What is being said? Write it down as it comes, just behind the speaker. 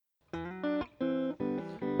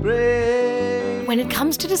brave. When it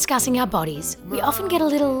comes to discussing our bodies, we often get a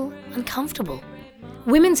little uncomfortable.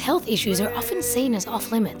 Women's health issues are often seen as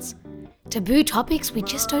off limits, taboo topics we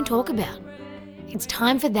just don't talk about. It's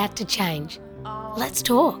time for that to change. Let's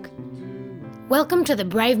talk. Welcome to the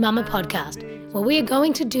Brave Mama podcast, where we are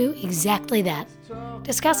going to do exactly that.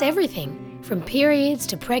 Discuss everything from periods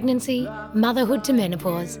to pregnancy, motherhood to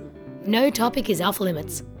menopause. No topic is off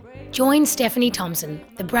limits. Join Stephanie Thompson,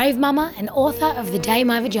 the Brave Mama and author of The Day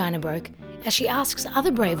My Vagina Broke, as she asks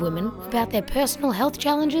other brave women about their personal health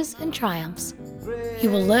challenges and triumphs. You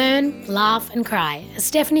will learn, laugh and cry as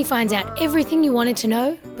Stephanie finds out everything you wanted to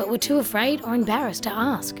know but were too afraid or embarrassed to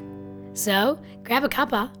ask. So, grab a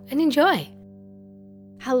cuppa and enjoy.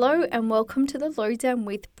 Hello and welcome to the Lowdown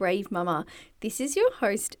with Brave Mama. This is your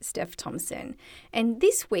host, Steph Thompson. And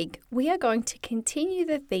this week, we are going to continue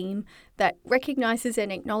the theme that recognises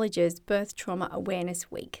and acknowledges Birth Trauma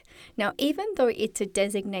Awareness Week. Now, even though it's a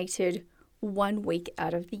designated 1 week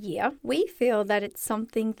out of the year, we feel that it's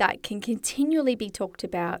something that can continually be talked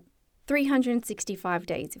about 365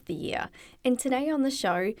 days of the year. And today on the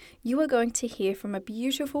show, you are going to hear from a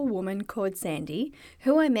beautiful woman called Sandy,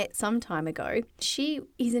 who I met some time ago. She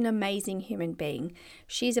is an amazing human being.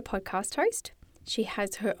 She's a podcast host. She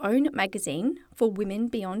has her own magazine for women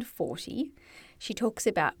beyond 40. She talks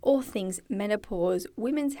about all things menopause,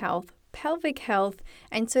 women's health, pelvic health,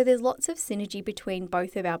 and so there's lots of synergy between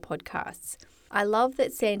both of our podcasts. I love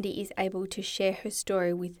that Sandy is able to share her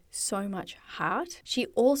story with so much heart. She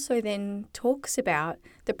also then talks about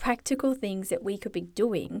the practical things that we could be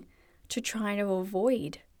doing to try to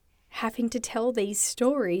avoid having to tell these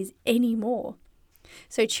stories anymore.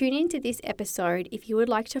 So tune into this episode if you would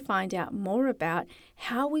like to find out more about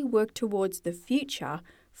how we work towards the future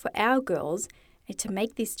for our girls and to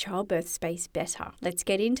make this childbirth space better. Let's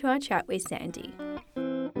get into our chat with Sandy.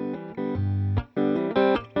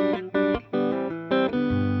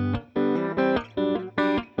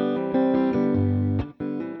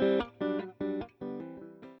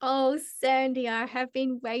 Oh, Sandy, I have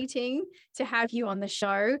been waiting to have you on the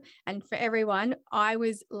show. And for everyone, I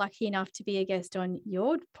was lucky enough to be a guest on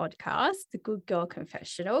your podcast, The Good Girl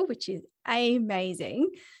Confessional, which is amazing.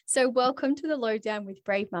 So welcome to the Lowdown with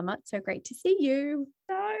Brave Mama. It's so great to see you.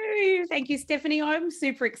 No, thank you, Stephanie. I'm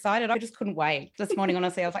super excited. I just couldn't wait. This morning,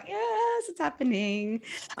 honestly, I was like, yes, it's happening.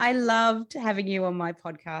 I loved having you on my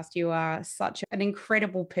podcast. You are such an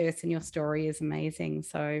incredible person. Your story is amazing.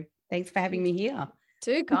 So thanks for having me here.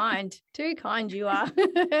 Too kind you are.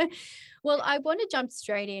 Well, I want to jump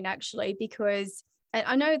straight in actually, because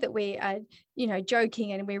I know that we are,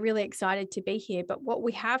 joking and we're really excited to be here, but what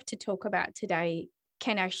we have to talk about today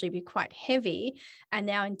can actually be quite heavy. And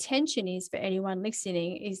our intention is for anyone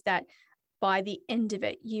listening is that by the end of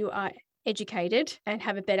it, you are educated and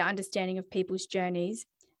have a better understanding of people's journeys.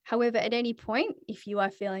 However, at any point, if you are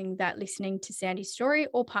feeling that listening to Sandy's story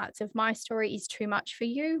or parts of my story is too much for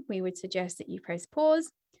you, we would suggest that you press pause,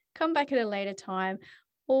 come back at a later time,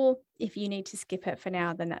 or if you need to skip it for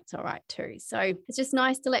now, then that's all right too. So it's just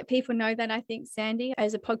nice to let people know that. I think, Sandy,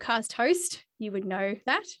 as a podcast host, you would know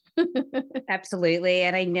that. Absolutely.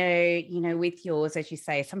 And I know, with yours, as you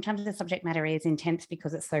say, sometimes the subject matter is intense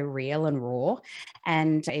because it's so real and raw.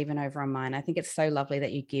 And even over on mine, I think it's so lovely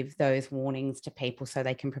that you give those warnings to people so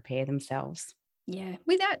they can prepare themselves. Yeah,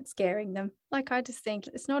 without scaring them. Like, I just think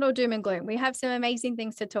it's not all doom and gloom. We have some amazing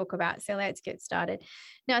things to talk about. So let's get started.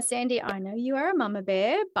 Now, Sandy, I know you are a mama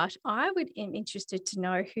bear, but I am interested to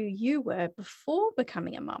know who you were before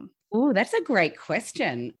becoming a mum. Oh, that's a great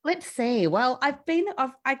question. Let's see. Well,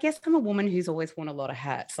 I guess I'm a woman who's always worn a lot of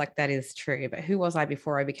hats. Like, that is true. But who was I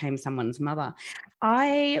before I became someone's mother?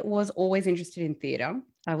 I was always interested in theatre.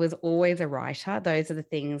 I was always a writer. Those are the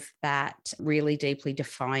things that really deeply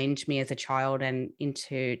defined me as a child and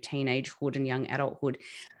into teenagehood and young adulthood.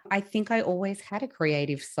 I think I always had a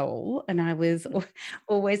creative soul and I was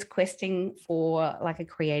always questing for like a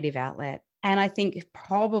creative outlet. And I think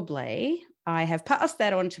probably I have passed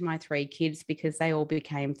that on to my 3 kids because they all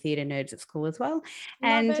became theatre nerds at school as well.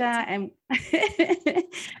 And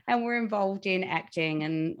we're involved in acting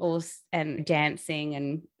and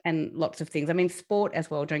dancing and lots of things. I mean, sport as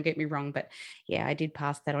well, don't get me wrong, but yeah, I did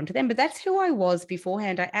pass that on to them. But that's who I was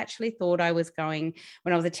beforehand. I actually thought when I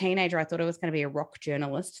was a teenager, I thought I was going to be a rock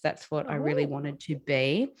journalist. That's what I really wanted to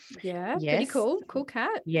be. Yeah, yes. Pretty cool. Cool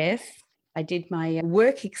cat. Yes. I did my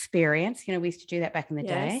work experience. We used to do that back in the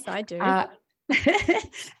day. Yes, I do.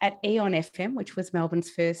 At Eon FM, which was Melbourne's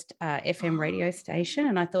first FM radio station.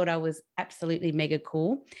 And I thought I was absolutely mega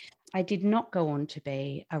cool. I did not go on to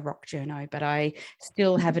be a rock journo, but I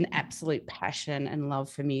still have an absolute passion and love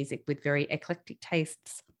for music with very eclectic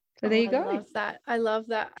tastes. So there you I go. love that. I love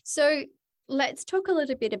that. So let's talk a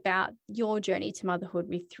little bit about your journey to motherhood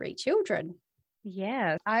with 3 children.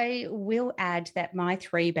 Yeah, I will add that my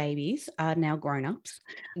 3 babies are now grown-ups.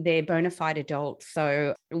 They're bona fide adults,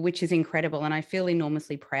 so which is incredible. And I feel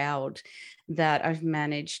enormously proud that I've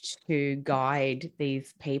managed to guide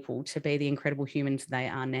these people to be the incredible humans they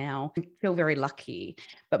are now. I feel very lucky.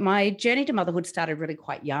 But my journey to motherhood started really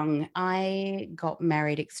quite young. I got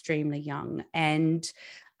married extremely young, and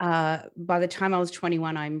by the time I was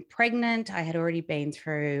 21, I'm pregnant. I had already been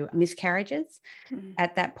through miscarriages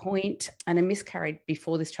at that point, and a miscarriage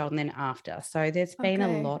before this child and then after. So there's been a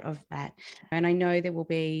Okay. lot of that. And I know there will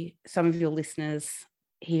be some of your listeners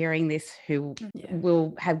hearing this who Yeah.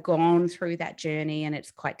 will have gone through that journey, and it's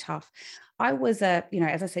quite tough. I was as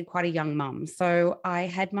I said, quite a young mum. So I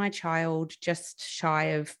had my child just shy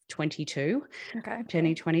of 22, Okay.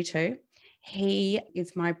 turning 22. He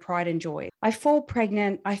is my pride and joy. I fall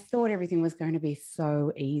pregnant. I thought everything was going to be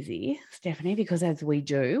so easy, Stephanie, because as we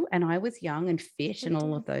do, and I was young and fit and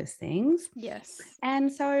all of those things. Yes.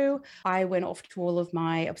 And so I went off to all of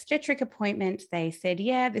my obstetric appointments. They said,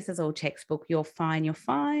 yeah, this is all textbook. You're fine. You're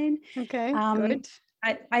fine. Okay. Um, Good.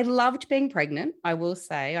 I loved being pregnant. I will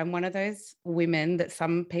say I'm one of those women that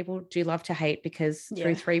some people do love to hate, because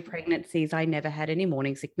through Yeah. 3 pregnancies, I never had any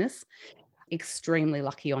morning sickness. Extremely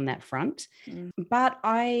lucky on that front. But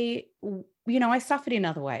I suffered in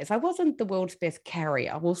other ways. I wasn't the world's best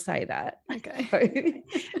carrier, we'll say that. Okay.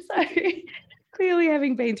 So clearly,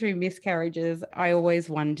 having been through miscarriages, I always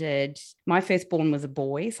wondered, my firstborn was a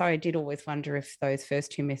boy, so I did always wonder if those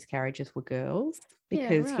first 2 miscarriages were girls,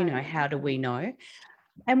 because, right. how do we know?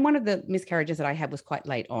 And one of the miscarriages that I had was quite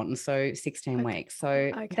late on, so 16 Okay. weeks. So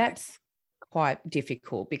Okay. that's quite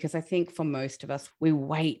difficult, because I think for most of us, we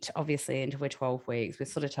wait obviously until we're 12 weeks. We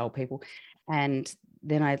sort of tell people. And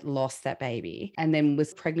then I lost that baby and then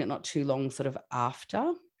was pregnant not too long sort of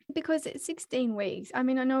after. Because it's 16 weeks. I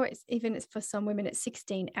mean, I know it's for some women, it's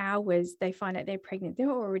 16 hours they find out they're pregnant.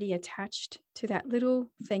 They're already attached to that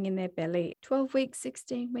little thing in their belly. 12 weeks,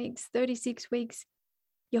 16 weeks, 36 weeks.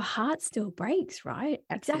 Your heart still breaks, right?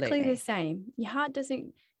 Exactly Absolutely. the same. Your heart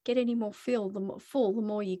doesn't get any more full the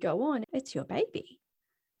more you go on. It's your baby.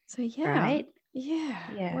 So yeah. Right? Yeah.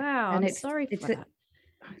 Yeah. Wow. And I'm sorry for that.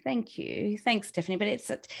 Thank you. Thanks, Stephanie. But it's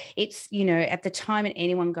at the time, and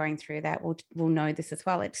anyone going through that will know this as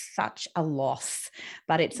well. It's such a loss,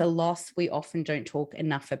 but it's a loss we often don't talk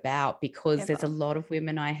enough about, because there's a Ever. lot of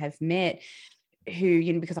women I have met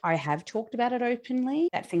who, because I have talked about it openly,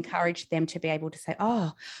 that's encouraged them to be able to say,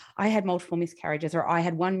 oh, I had multiple miscarriages, or I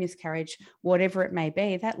had 1 miscarriage, whatever it may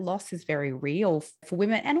be. That loss is very real for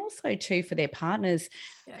women, and also too for their partners,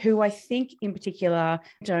 who I think in particular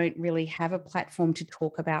don't really have a platform to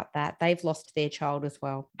talk about that. They've lost their child as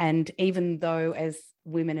well. And even though as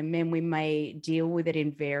women and men, we may deal with it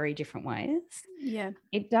in very different ways, Yeah.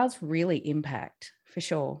 it does really impact, for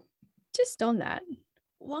sure. Just on that,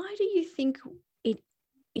 why do you think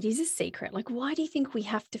it is a secret? Like, why do you think we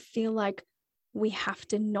have to feel like we have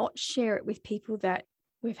to not share it with people that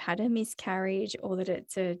we've had a miscarriage, or that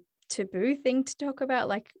it's a taboo thing to talk about?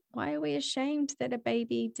 Like, why are we ashamed that a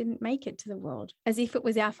baby didn't make it to the world, as if it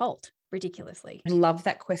was our fault? Ridiculously. I love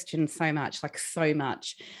that question so much, like so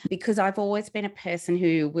much, because I've always been a person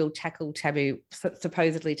who will tackle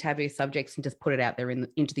supposedly taboo subjects and just put it out there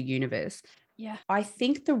into the universe. Yeah. I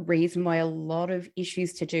think the reason why a lot of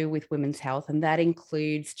issues to do with women's health, and that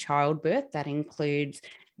includes childbirth, that includes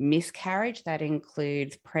miscarriage, that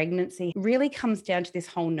includes pregnancy, really comes down to this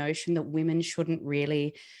whole notion that women shouldn't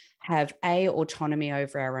really have autonomy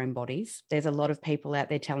over our own bodies. There's a lot of people out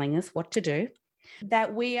there telling us what to do,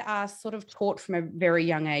 that we are sort of taught from a very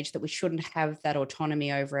young age that we shouldn't have that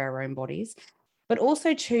autonomy over our own bodies. But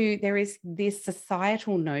also too, there is this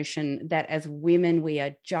societal notion that as women, we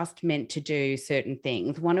are just meant to do certain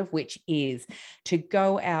things, one of which is to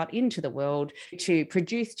go out into the world, to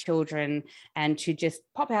produce children, and to just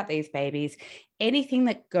pop out these babies. Anything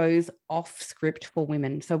that goes off script for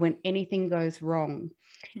women. So when anything goes wrong,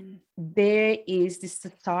 there is this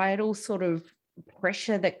societal sort of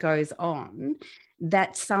pressure that goes on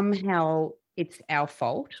that somehow it's our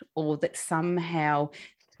fault, or that somehow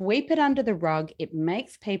sweep it under the rug. It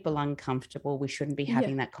makes people uncomfortable. We shouldn't be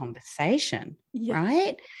having that conversation,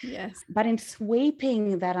 right? Yes. But in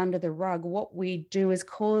sweeping that under the rug, what we do is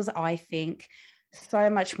cause, I think, so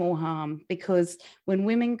much more harm, because when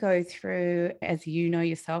women go through, as you know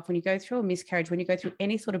yourself, when you go through a miscarriage, when you go through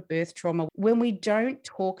any sort of birth trauma, when we don't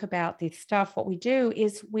talk about this stuff, what we do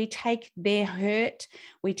is we take their hurt,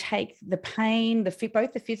 we take the pain,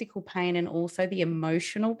 both the physical pain and also the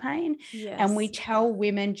emotional pain, and we tell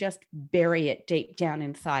women just bury it deep down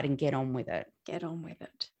inside and get on with it. Get on with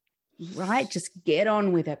it. Right? Just get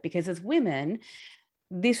on with it, because as women,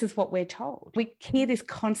 this is what we're told. We hear this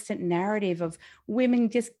constant narrative of women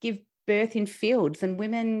just give birth in fields and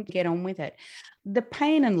women get on with it. The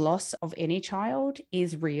pain and loss of any child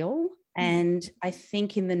is real. And I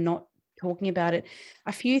think in the not talking about it,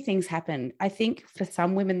 a few things happen. I think for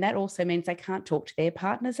some women, that also means they can't talk to their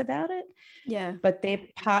partners about it. Yeah. But their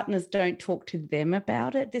partners don't talk to them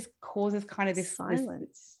about it. This causes kind of this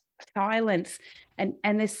silence.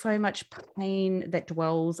 And there's so much pain that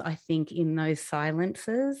dwells, I think, in those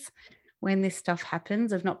silences when this stuff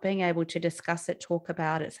happens, of not being able to discuss it, talk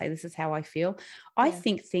about it, say, this is how I feel. I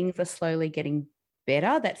think things are slowly getting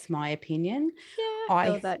better. That's my opinion. Yeah, I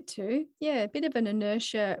feel that too. Yeah, a bit of an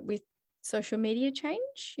inertia with social media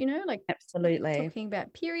change, like absolutely talking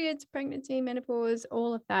about periods, pregnancy, menopause,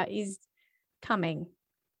 all of that is coming.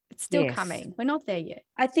 It's still coming. We're not there yet.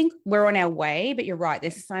 I think we're on our way, but you're right.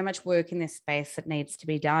 There's so much work in this space that needs to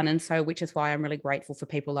be done. And so, which is why I'm really grateful for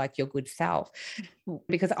people like your good self,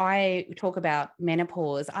 because I talk about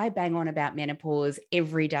menopause. I bang on about menopause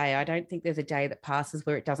every day. I don't think there's a day that passes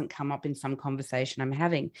where it doesn't come up in some conversation I'm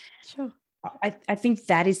having. Sure. I think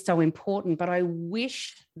that is so important, but I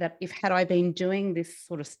wish that had I been doing this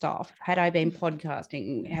sort of stuff, had I been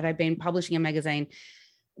podcasting, had I been publishing a magazine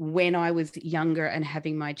when I was younger and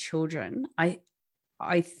having my children, I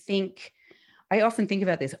often think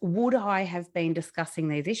about this. Would I have been discussing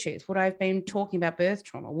these issues? Would I have been talking about birth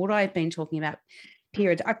trauma? Would I have been talking about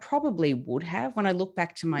periods? I probably would have. When I look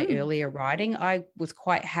back to my earlier writing, I was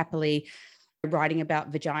quite happily writing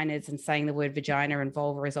about vaginas and saying the word vagina and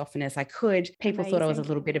vulva as often as I could. People thought I was a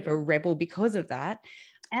little bit of a rebel because of that.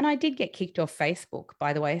 And I did get kicked off Facebook,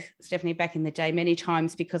 by the way, Stephanie, back in the day, many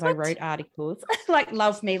times because I wrote articles like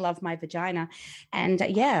 "Love me, love my vagina," and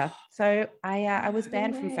so I was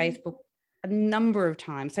banned from Facebook a number of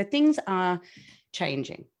times. So things are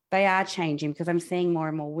changing. They are changing, because I'm seeing more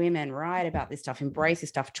and more women write about this stuff, embrace this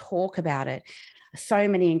stuff, talk about it. So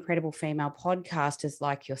many incredible female podcasters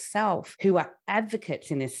like yourself who are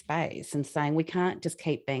advocates in this space and saying we can't just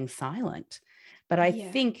keep being silent. But I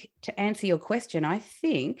think, to answer your question, I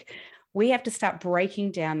think we have to start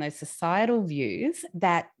breaking down those societal views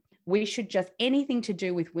that we should just, anything to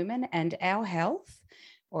do with women and our health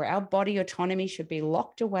or our body autonomy should be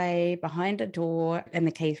locked away behind a door and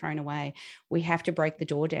the key thrown away. We have to break the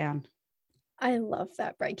door down. I love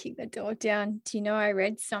that, breaking the door down. Do you know, I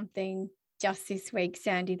read something just this week,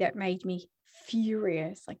 Sandy, that made me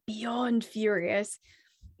furious, like beyond furious.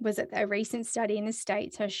 Was that a recent study in the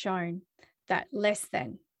States has shown that less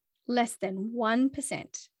than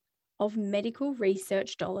 1% of medical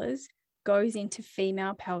research dollars goes into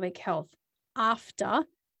female pelvic health after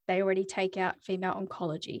they already take out female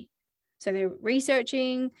oncology. So they're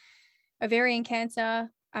researching ovarian cancer,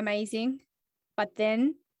 amazing, but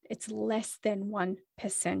then it's less than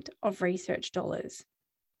 1% of research dollars.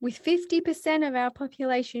 With 50% of our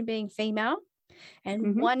population being female,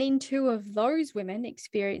 and 1 in 2 of those women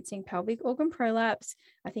experiencing pelvic organ prolapse,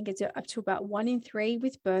 I think it's up to about 1 in 3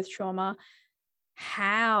 with birth trauma.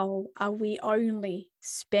 How are we only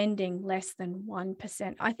spending less than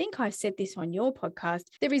 1%? I think I said this on your podcast.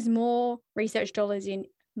 There is more research dollars in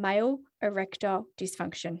male erectile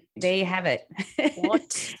dysfunction. There you have it.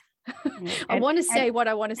 What? I want to say what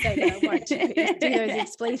I want to say, but I won't do those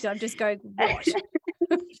explicit. I'm just going, what?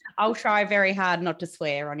 I'll try very hard not to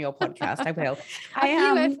swear on your podcast. I will. A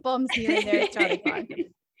few F-bombs here and there is totally fine.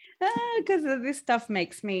 Because this stuff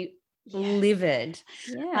makes me livid.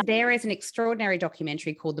 Yeah. There is an extraordinary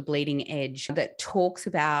documentary called The Bleeding Edge that talks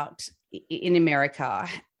about, in America,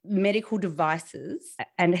 medical devices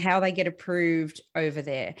and how they get approved over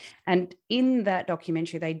there. And in that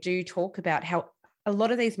documentary, they do talk about how a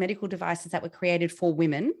lot of these medical devices that were created for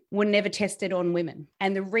women were never tested on women.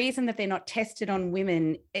 And the reason that they're not tested on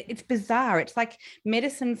women, it's bizarre. It's like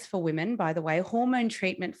medicines for women, by the way, hormone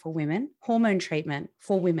treatment for women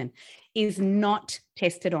is not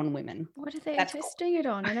tested on women. What are they testing it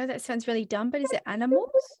on? I know that sounds really dumb, but is it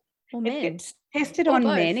animals or men? It gets tested on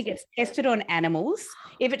men. It gets tested on animals.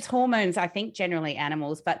 If it's hormones, I think generally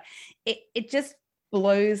animals, but it just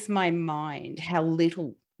blows my mind how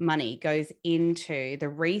little money goes into the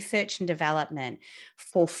research and development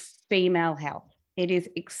for female health. It is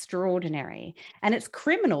extraordinary. And it's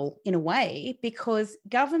criminal in a way because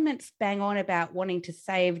governments bang on about wanting to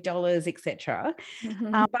save dollars, etc.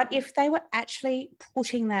 But if they were actually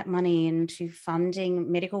putting that money into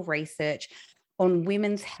funding medical research on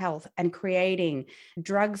women's health and creating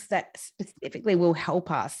drugs that specifically will help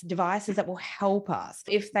us, devices that will help us,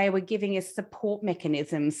 if they were giving us support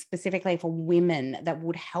mechanisms specifically for women that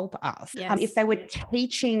would help us, if they were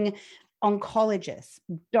teaching oncologists,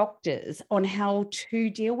 doctors on how to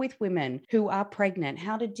deal with women who are pregnant,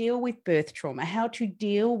 how to deal with birth trauma, how to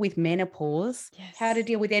deal with menopause, how to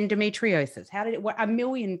deal with endometriosis, a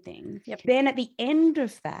million things. Then at the end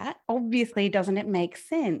of that, obviously, doesn't it make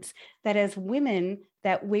sense that as women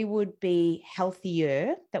that we would be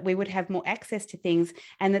healthier, that we would have more access to things,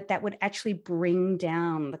 and that would actually bring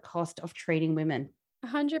down the cost of treating women?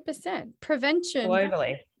 100%. Prevention.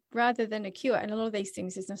 Globally. Rather than a cure. And a lot of these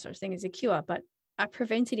things, there's no such thing as a cure, but a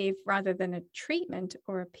preventative rather than a treatment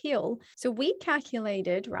or a pill. So we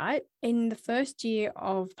calculated, right, in the first year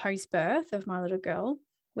of post-birth of my little girl,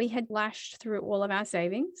 we had lashed through all of our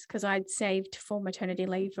savings because I'd saved for maternity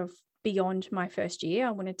leave of beyond my first year.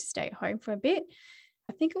 I wanted to stay at home for a bit.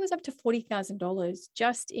 I think it was up to $40,000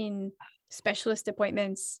 just in specialist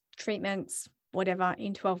appointments, treatments, whatever,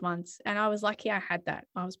 in 12 months. And I was lucky I had that.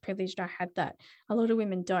 I was privileged I had that. A lot of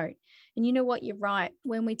women don't. And you know what? You're right.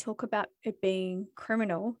 When we talk about it being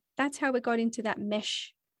criminal, that's how we got into that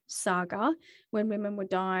mesh saga when women were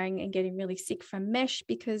dying and getting really sick from mesh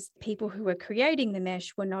because people who were creating the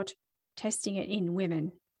mesh were not testing it in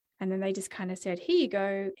women. And then they just kind of said, here you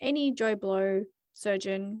go, any Joe Blow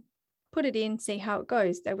surgeon, put it in, see how it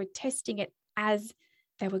goes. They were testing it as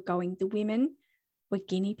they were going. The women were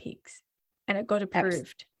guinea pigs. And it got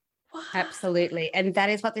approved. Absolutely. And that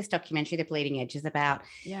is what this documentary, The Bleeding Edge, is about.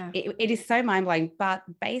 Yeah. It is so mind-blowing, but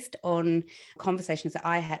based on conversations that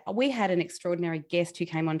I had, we had an extraordinary guest who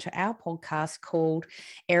came onto our podcast called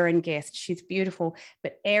Erin Guest. She's beautiful,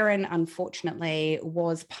 but Erin, unfortunately,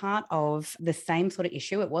 was part of the same sort of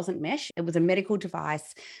issue. It wasn't mesh. It was a medical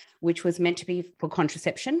device which was meant to be for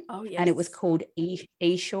contraception. Oh, yes. And it was called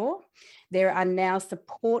eSure. There are now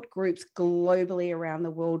support groups globally around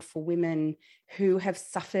the world for women who have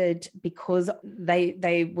suffered because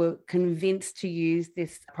they were convinced to use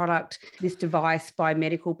this product, this device by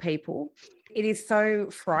medical people. It is so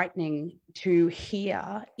frightening to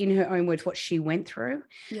hear in her own words what she went through.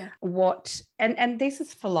 Yeah. And this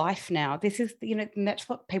is for life now. This is, and that's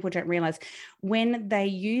what people don't realize. When they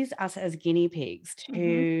use us as guinea pigs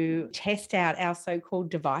to test out our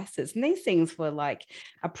so-called devices, and these things were like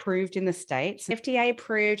approved in the States, FDA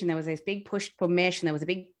approved, and there was this big push for mesh, and there was a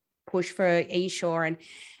big push for eSure, and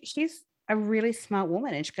she's a really smart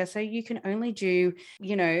woman. And she goes, so you can only do,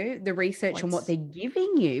 the research on what they're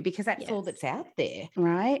giving you because that's all that's out there,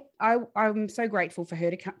 right? I'm so grateful for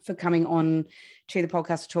her for coming on to the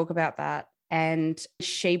podcast to talk about that. And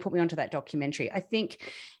she put me onto that documentary. I think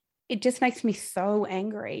it just makes me so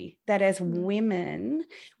angry that as women,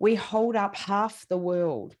 we hold up half the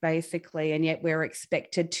world basically, and yet we're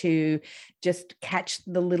expected to just catch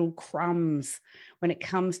the little crumbs when it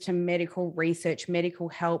comes to medical research, medical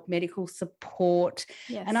help, medical support.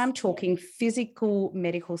 Yes. And I'm talking physical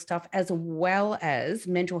medical stuff as well as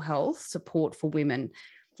mental health support for women.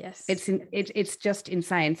 Yes. It's just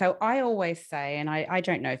insane. So I always say, and I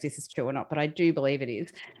don't know if this is true or not, but I do believe it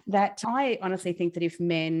is, that I honestly think that if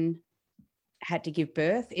men had to give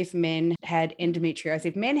birth, if men had endometriosis,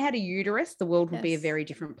 if men had a uterus, the world would be a very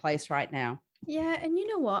different place right now. Yeah. And you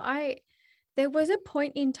know what? There was a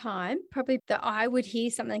point in time probably that I would hear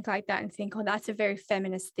something like that and think, oh, that's a very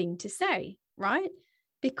feminist thing to say, right?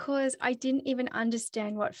 Because I didn't even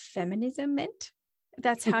understand what feminism meant.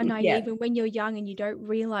 That's how naive. And when you're young and you don't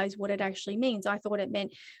realize what it actually means, I thought it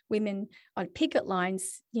meant women on picket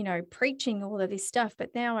lines, preaching all of this stuff.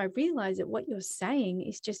 But now I realize that what you're saying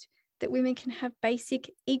is just that women can have basic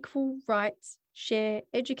equal rights, share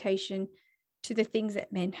education to the things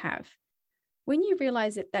that men have. When you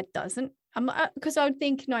realize that doesn't, because I would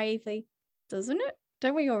think naively, doesn't it?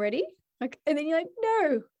 Don't we already? And then you're like,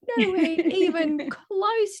 no, we even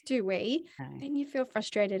close to we. And you feel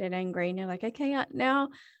frustrated and angry. And you're like, okay, now,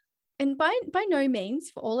 and by no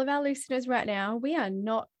means, for all of our listeners right now, we are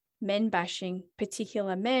not men bashing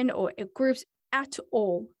particular men or groups at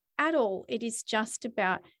all. It is just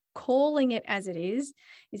about calling it as it is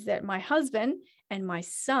that my husband and my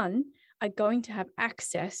son are going to have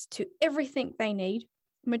access to everything they need,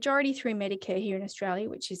 majority through Medicare here in Australia,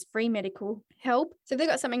 which is free medical help. So if they've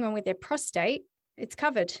got something wrong with their prostate, it's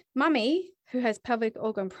covered. Mummy, who has pelvic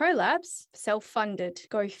organ prolapse, self-funded,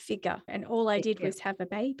 go figure. And all I did was have a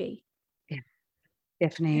baby.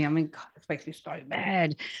 Definitely. I mean, God, this makes me so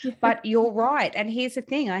mad. Yeah. But you're right. And here's the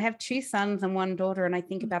thing. I have two sons and one daughter, and I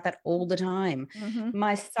think about that all the time. Mm-hmm.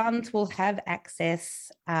 My sons will have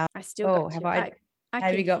access. I still got Have you. I? I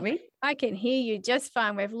Have you can got me? I can hear you just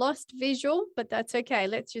fine. We've lost visual, but that's okay.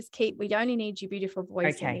 Let's just keep. We only need your beautiful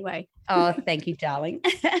voice Okay. anyway. Oh, thank you, darling.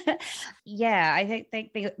 Yeah, I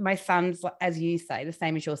think my sons, as you say, the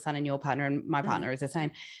same as your son and your partner, and my partner is the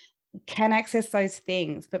same, can access those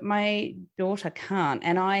things, but my daughter can't.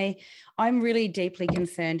 And I'm really deeply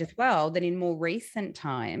concerned as well that in more recent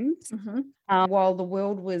times, Mm-hmm. while the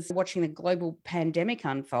world was watching the global pandemic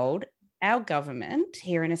unfold, our government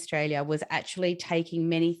here in Australia was actually taking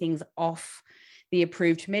many things off the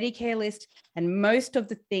approved Medicare list. And most of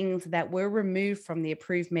the things that were removed from the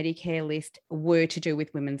approved Medicare list were to do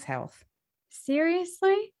with women's health.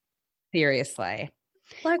 Seriously? Seriously.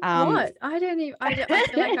 Like what? I don't even. I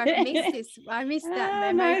feel like I've missed this. I missed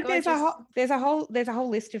that memo. No, God, there's a whole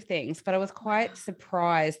list of things, but I was quite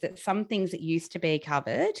surprised that some things that used to be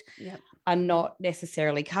covered Yep. are not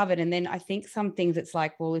necessarily covered. And then I think some things it's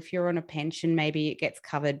like, well, if you're on a pension, maybe it gets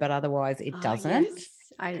covered, but otherwise it doesn't. Yes.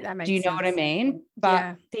 That makes Do you know sense. what I mean? But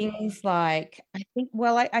Yeah. things like, I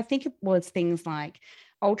think it was things like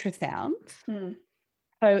ultrasound. Hmm.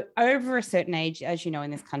 So over a certain age, as you know,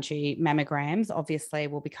 in this country, mammograms obviously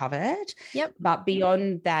will be covered. Yep. But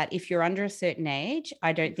beyond that, if you're under a certain age,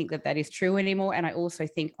 I don't think that is true anymore. And I also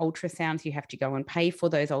think ultrasounds, you have to go and pay for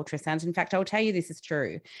those ultrasounds. In fact, I'll tell you this is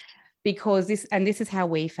true because this is how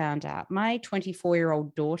we found out. My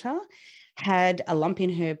 24-year-old daughter had a lump in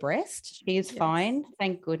her breast. She is fine.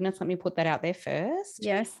 Thank goodness. Let me put that out there first.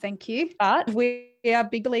 Yes. Thank you. But we are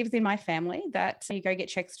big believers in my family that you go get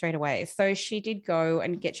checked straight away. So she did go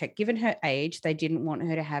and get checked. Given her age, they didn't want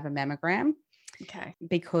her to have a mammogram. Okay.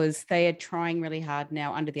 Because they are trying really hard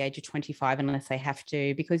now under the age of 25, unless they have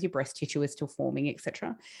to, because your breast tissue is still forming,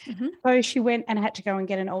 etc. Mm-hmm. So she went and had to go and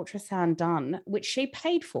get an ultrasound done, which she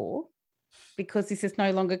paid for because this is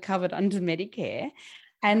no longer covered under Medicare.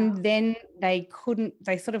 And then they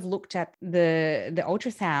sort of looked at the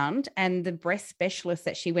ultrasound and the breast specialist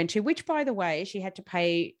that she went to, which, by the way, she had to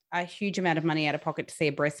pay a huge amount of money out of pocket to see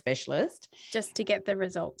a breast specialist. Just to get the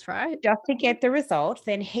results, right? Just to get the results.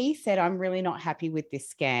 Then he said, I'm really not happy with this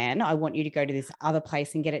scan. I want you to go to this other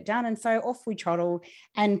place and get it done. And so off we trottled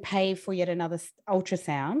and pay for yet another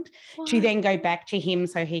ultrasound to then go back to him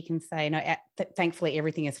so he can say, no, thankfully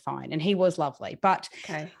everything is fine. And he was lovely. But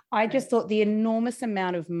I just thought the enormous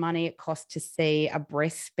amount of money it costs to see a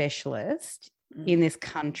breast specialist in this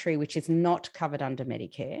country, which is not covered under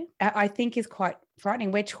Medicare, I think is quite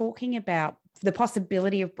frightening. We're talking about the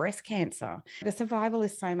possibility of breast cancer. The survival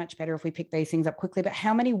is so much better if we pick these things up quickly, but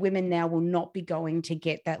how many women now will not be going to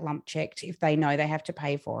get that lump checked if they know they have to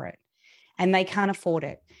pay for it and they can't afford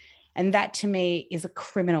it? And that to me is a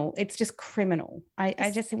criminal. It's just criminal.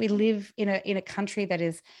 I just think we live in a country that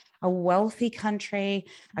is a wealthy country,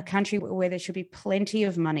 a country where there should be plenty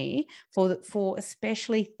of money for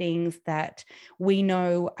especially things that we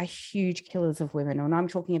know are huge killers of women. And I'm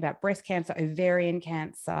talking about breast cancer, ovarian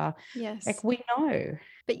cancer. Yes. Like we know.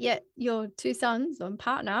 But yet your two sons or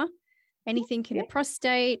partner, anything in the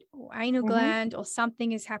prostate or anal gland or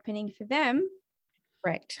something is happening for them.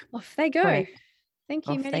 Correct. Off they go. Correct. Thank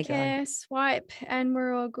you, Off they go. Medicare, swipe, and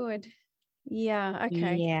we're all good. Yeah.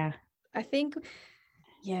 Okay. Yeah. I think,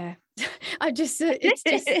 yeah.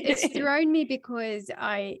 It's thrown me because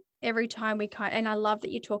every time and I love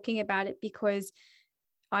that you're talking about it because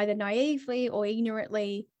either naively or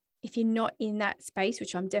ignorantly, if you're not in that space,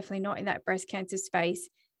 which I'm definitely not in that breast cancer space,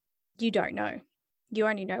 you don't know. You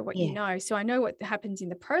only know what you know. So I know what happens in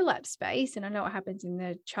the prolapse space and I know what happens in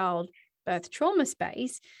the childbirth trauma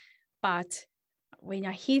space, but when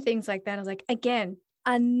I hear things like that, I was like, again,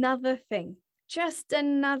 another thing, just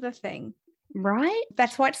another thing. Right.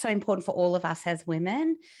 That's why it's so important for all of us as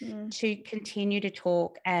women to continue to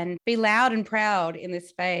talk and be loud and proud in this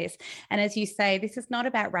space. And as you say, this is not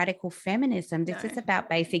about radical feminism. This is about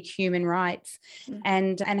basic human rights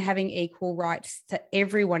and having equal rights. So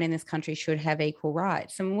everyone in this country should have equal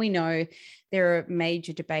rights. And we know there are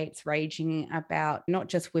major debates raging about not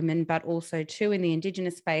just women, but also too in the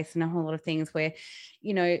Indigenous space and a whole lot of things where,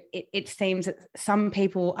 you know, it seems that some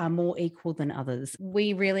people are more equal than others.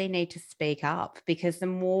 We really need to speak up because the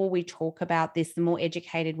more we talk about this, the more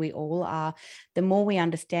educated we all are, the more we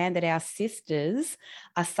understand that our sisters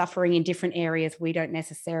are suffering in different areas we don't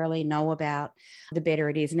necessarily know about, the better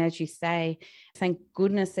it is. And as you say, thank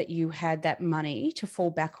goodness that you had that money to fall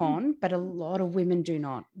back on, but a lot of women do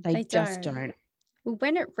not. They just don't. Well,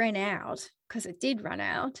 when it ran out, because it did run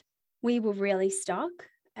out, we were really stuck.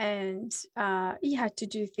 and you had to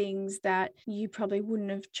do things that you probably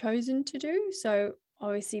wouldn't have chosen to do. So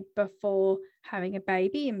obviously before having a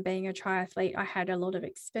baby and being a triathlete, I had a lot of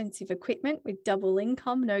expensive equipment with double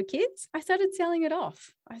income, no kids. I started selling it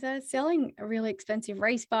off. I started selling really expensive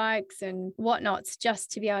race bikes and whatnots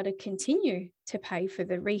just to be able to continue to pay for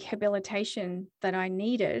the rehabilitation that I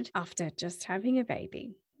needed after just having a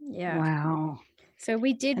baby. Yeah. Wow. So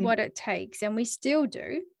we did And what it takes, and we still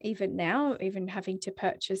do, even now, even having to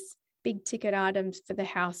purchase big ticket items for the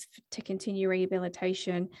house to continue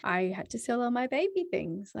rehabilitation. I had to sell all my baby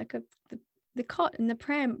things, like the cot and the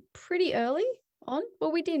pram pretty early on.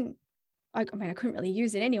 Well, we didn't. I mean, I couldn't really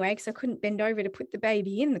use it anyway because I couldn't bend over to put the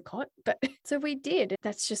baby in the cot. But so we did.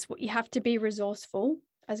 That's just what you have to be resourceful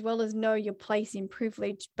as well as know your place in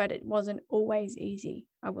privilege. But it wasn't always easy,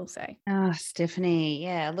 I will say. Stephanie,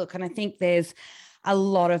 yeah, look, and I think there's a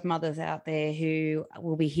lot of mothers out there who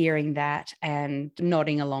will be hearing that and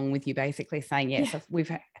nodding along with you, basically saying, yes,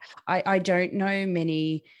 Yeah. I don't know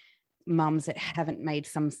many mums that haven't made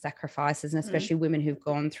some sacrifices, and especially women who've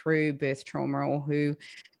gone through birth trauma or who,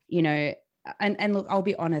 you know, and look, I'll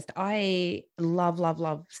be honest, I love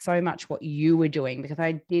so much what you were doing because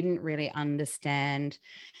I didn't really understand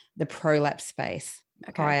the prolapse space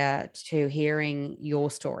prior to hearing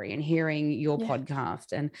your story and hearing your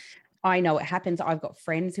podcast. And I know it happens. I've got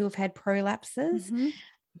friends who have had prolapses.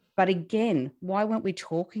 But again, why weren't we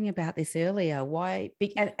talking about this earlier? Why?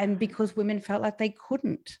 And because women felt like they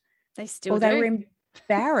couldn't. They still or do. they were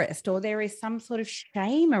embarrassed, or there is some sort of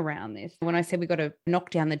shame around this. When I said we got to knock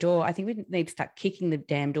down the door, I think we need to start kicking the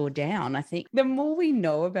damn door down. I think the more we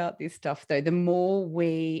know about this stuff, though, the more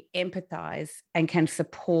we empathize and can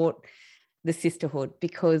support the sisterhood,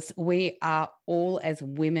 because we are all, as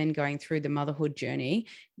women going through the motherhood journey,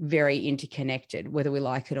 very interconnected, whether we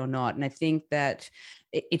like it or not. And I think that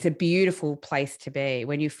it's a beautiful place to be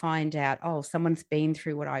when you find out, oh, someone's been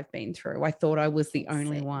through what I've been through. I thought I was the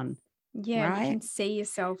only one. Yeah, right? you can see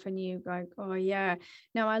yourself and you go, oh, yeah.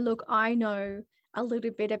 Now, I know a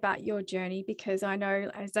little bit about your journey because I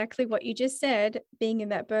know exactly what you just said. Being in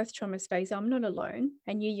that birth trauma space, I'm not alone.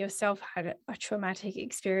 And you yourself had a traumatic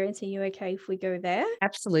experience. Are you okay if we go there?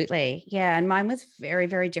 Absolutely. Yeah. And mine was very,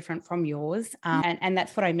 very different from yours. And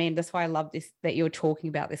that's what I mean. That's why I love this, that you're talking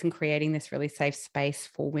about this and creating this really safe space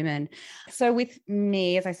for women. So with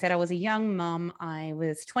me, as I said, I was a young mum. I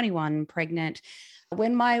was 21, pregnant.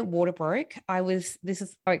 When my water broke, this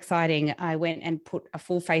is so exciting. I went and put a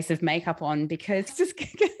full face of makeup on because just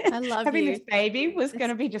I love having you. this baby was going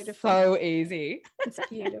to be just beautiful. so easy. It's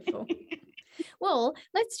beautiful. Well,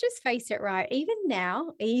 let's just face it, right? Even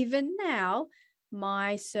now,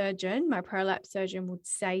 my prolapse surgeon would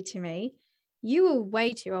say to me, you were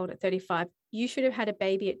way too old at 35. You should have had a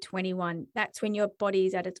baby at 21. That's when your body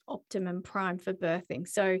is at its optimum prime for birthing.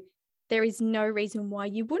 So there is no reason why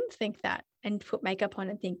you wouldn't think that and put makeup on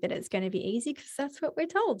and think that it's going to be easy, because that's what we're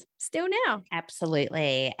told still now.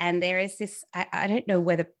 Absolutely. And there is this, I don't know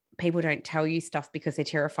whether people don't tell you stuff because they're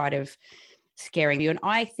terrified of scaring you. And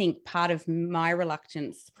I think part of my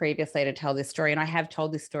reluctance previously to tell this story, and I have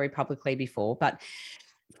told this story publicly before, but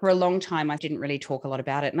for a long time, I didn't really talk a lot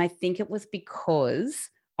about it. And I think it was because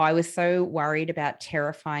I was so worried about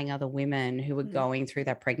terrifying other women who were going through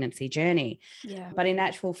that pregnancy journey. Yeah. But in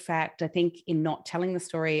actual fact, I think in not telling the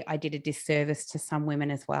story, I did a disservice to some women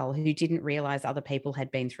as well who didn't realize other people had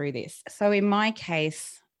been through this. So in my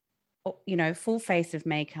case, full face of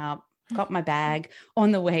makeup, got my bag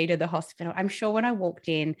on the way to the hospital. I'm sure when I walked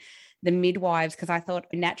in, the midwives, because I thought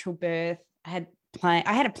natural birth, I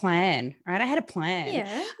had a plan, right? I had a plan.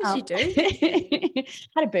 Yeah, as you do.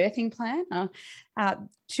 Had a birthing plan.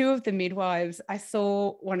 Two of the midwives, I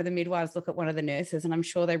saw one of the midwives look at one of the nurses, and I'm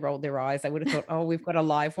sure they rolled their eyes. They would have thought, oh, we've got a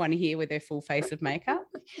live one here with their full face of makeup.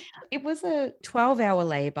 It was a 12-hour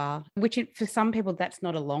labor, which for some people, that's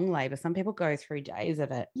not a long labor. Some people go through days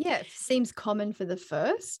of it. Yeah, it seems common for the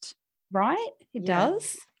first. Right? It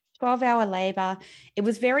does. 12-hour labor. It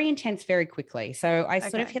was very intense very quickly. So I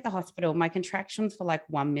sort of hit the hospital. My contractions were like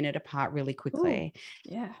 1 minute apart really quickly.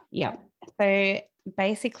 Ooh, yeah. So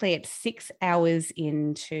basically at 6 hours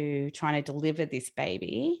into trying to deliver this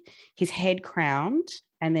baby, his head crowned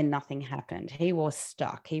and then nothing happened. He was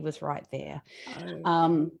stuck. He was right there.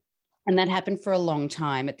 And that happened for a long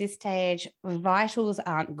time. At this stage, vitals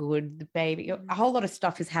aren't good. The baby, a whole lot of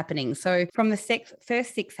stuff is happening. So from the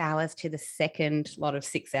first 6 hours to the second lot of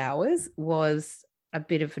 6 hours was a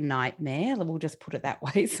bit of a nightmare. We'll just put it that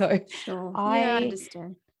way. So I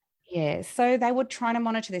understand. Yeah. So they were trying to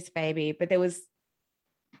monitor this baby, but there was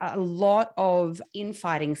a lot of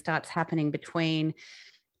infighting starts happening between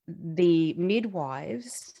the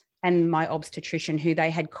midwives and my obstetrician, who they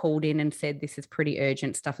had called in and said, this is pretty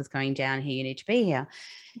urgent, stuff is going down here, you need to be here.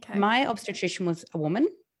 Okay. My obstetrician was a woman.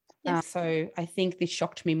 Yes. So I think this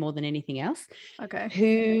shocked me more than anything else. Okay.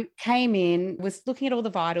 Who came in, was looking at all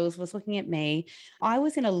the vitals, was looking at me. I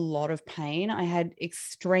was in a lot of pain. I had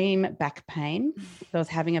extreme back pain. I was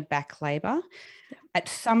having a back labor. Yeah. At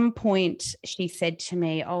some point, she said to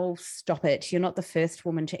me, oh, stop it. You're not the first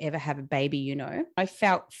woman to ever have a baby, you know. I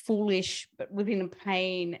felt foolish, but was in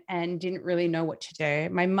pain and didn't really know what to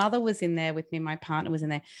do. My mother was in there with me. My partner was in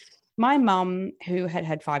there. My mum, who had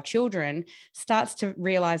had 5 children, starts to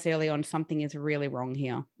realize early on something is really wrong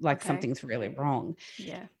here. Like something's really wrong.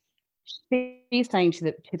 Yeah. She's saying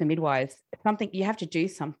to the midwives, something, you have to do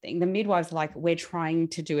something. The midwives are like, we're trying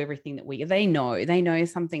to do everything that they know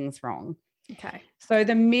something's wrong. Okay. So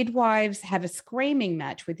the midwives have a screaming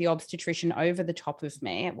match with the obstetrician over the top of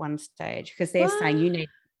me at one stage, because they're saying,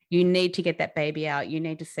 you need to get that baby out. You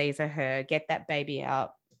need to Caesar her, get that baby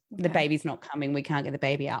out. The baby's not coming. We can't get the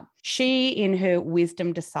baby out. She, in her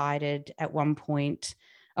wisdom, decided at one point,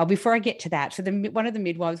 before I get to that, so one of the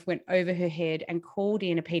midwives went over her head and called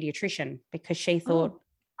in a pediatrician because she thought,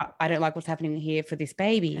 I don't like what's happening here for this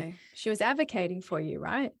baby. Okay. She was advocating for you,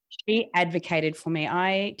 right? She advocated for me.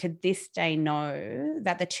 I, to this day, know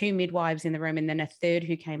that the 2 midwives in the room and then a third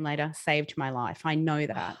who came later saved my life. I know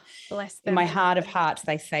that. Bless them. In my heart of hearts,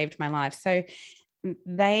 they saved my life. So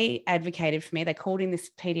they advocated for me. They called in this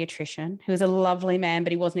pediatrician who was a lovely man,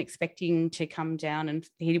 but he wasn't expecting to come down and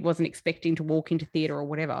he wasn't expecting to walk into theatre or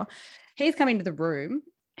whatever. He's come into the room.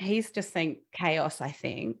 He's just seeing chaos, I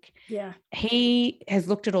think. Yeah. He has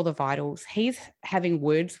looked at all the vitals. He's having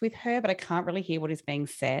words with her, but I can't really hear what is being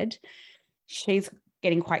said. She's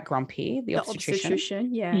getting quite grumpy, the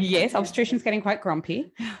obstetrician. Yeah. Yes, obstetrician's getting quite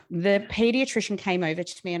grumpy. The pediatrician came over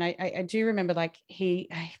to me, and I do remember, like, he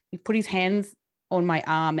put his hands on my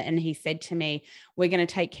arm and he said to me, we're going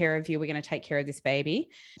to take care of you. We're going to take care of this baby.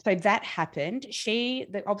 So that happened.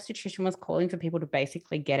 The obstetrician was calling for people to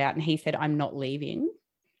basically get out, and he said, I'm not leaving.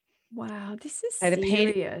 Wow, this is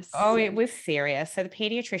serious. It was serious. So the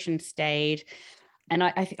pediatrician stayed, and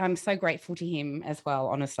I'm so grateful to him as well,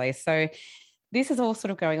 honestly. So this is all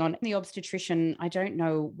sort of going on. The obstetrician, I don't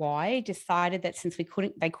know why, decided that since they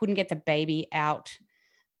couldn't get the baby out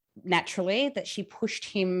naturally, that she pushed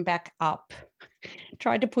him back up,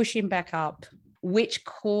 tried to push him back up, which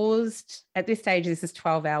caused, at this stage, this is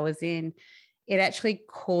 12 hours in, it actually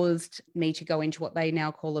caused me to go into what they now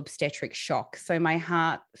call obstetric shock. So my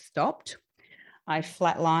heart stopped. I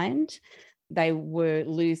flatlined. They were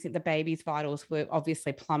losing, the baby's vitals were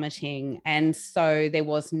obviously plummeting. And so there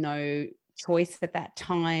was no choice at that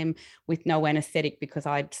time with no anesthetic because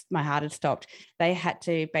my heart had stopped. They had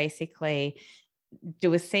to basically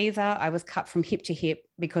do a Caesar. I was cut from hip to hip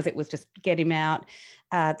because it was just get him out.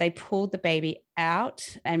 They pulled the baby out,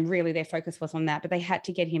 and really their focus was on that, but they had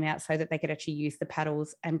to get him out so that they could actually use the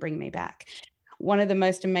paddles and bring me back. One of the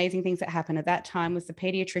most amazing things that happened at that time was the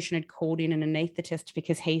pediatrician had called in an anaesthetist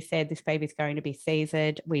because he said, this baby's going to be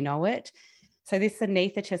Caesared. We know it. So this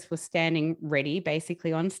anaesthetist was standing ready,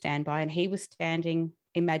 basically on standby, and he was standing,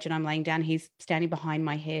 imagine I'm laying down, he's standing behind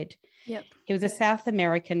my head. Yep. He was a South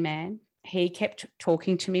American man. He kept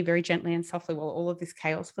talking to me very gently and softly while all of this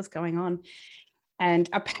chaos was going on. And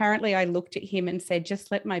apparently I looked at him and said,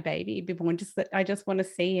 just let my baby be born. I just want to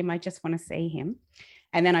see him. I just want to see him.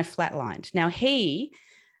 And then I flatlined. Now he,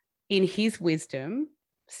 in his wisdom,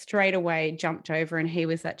 straight away jumped over, and he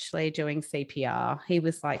was actually doing CPR. He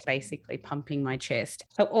was like basically pumping my chest.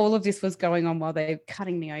 So all of this was going on while they're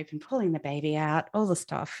cutting me open, pulling the baby out, all the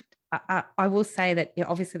stuff. I will say that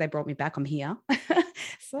obviously they brought me back. I'm here.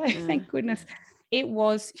 So thank goodness. It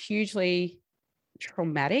was hugely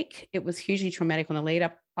traumatic. It was hugely traumatic on the lead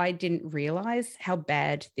up. I didn't realize how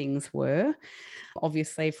bad things were,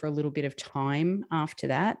 obviously, for a little bit of time after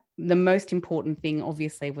that. The most important thing,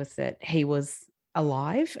 obviously, was that he was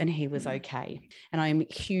alive and he was okay. And I'm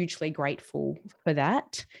hugely grateful for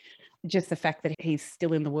that. Just the fact that he's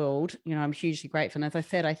still in the world, I'm hugely grateful. And as I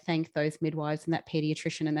said, I thank those midwives and that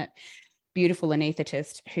pediatrician and that beautiful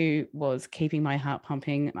anaesthetist who was keeping my heart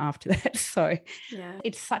pumping after that. So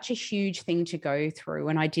It's such a huge thing to go through.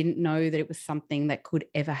 And I didn't know that it was something that could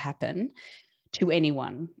ever happen to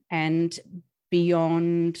anyone. And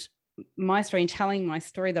beyond my story and telling my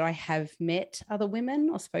story, that I have met other women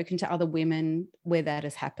or spoken to other women where that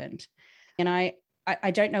has happened. And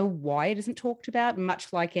I don't know why it isn't talked about,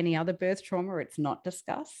 much like any other birth trauma, it's not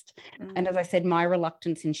discussed. And as I said, my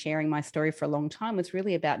reluctance in sharing my story for a long time was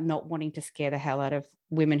really about not wanting to scare the hell out of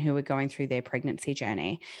women who were going through their pregnancy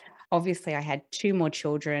journey. Obviously, I had 2 more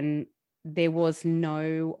children. There was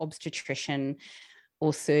no obstetrician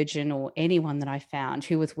or surgeon or anyone that I found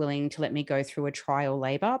who was willing to let me go through a trial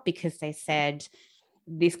labor, because they said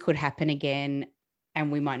this could happen again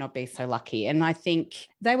and we might not be so lucky. And I think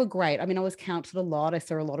they were great. I mean, I was counseled a lot. I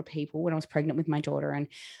saw a lot of people when I was pregnant with my daughter. And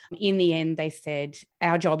in the end, they said,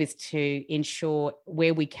 our job is to ensure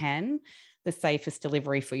where we can the safest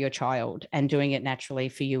delivery for your child, and doing it naturally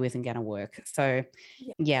for you isn't going to work. So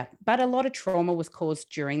yeah, but a lot of trauma was caused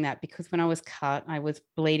during that, because when I was cut, I was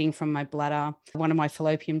bleeding from my bladder. One of my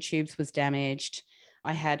fallopian tubes was damaged.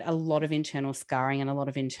 I had a lot of internal scarring and a lot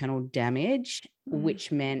of internal damage,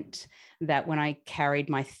 which meant that when I carried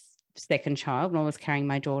my second child, when I was carrying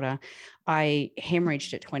my daughter, I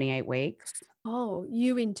hemorrhaged at 28 weeks. Oh,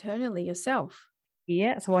 you internally yourself?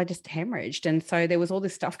 Yeah, so I just hemorrhaged. And so there was all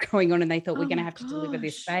this stuff going on, and they thought, we're going to my have to deliver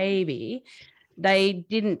this gosh. baby. They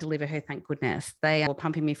didn't deliver her, thank goodness. They were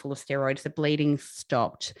pumping me full of steroids. The bleeding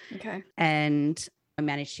stopped. Okay. And I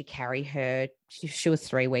managed to carry her. She was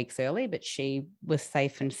 3 weeks early, but she was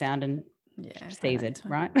safe and sound and Caesared,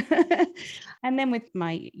 right? And then with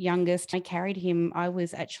my youngest, I carried him. I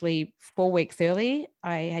was actually 4 weeks early.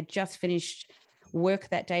 I had just finished work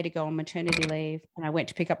that day to go on maternity leave, and I went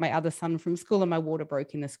to pick up my other son from school, and my water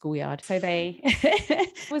broke in the schoolyard. So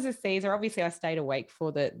it was a Caesar. Obviously, I stayed awake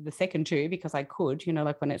for the second two because I could,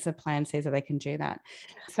 like when it's a planned Caesar, they can do that.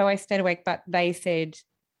 So I stayed awake, but they said,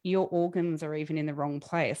 your organs are even in the wrong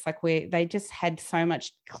place. Like they just had so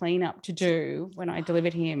much cleanup to do when I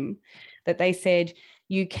delivered him, that they said,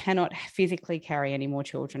 you cannot physically carry any more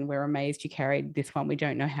children. We're amazed you carried this one. We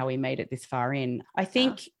don't know how we made it this far in. I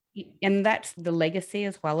think, and that's the legacy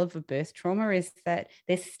as well of a birth trauma, is that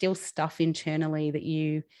there's still stuff internally that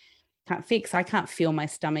you can't fix. I can't feel my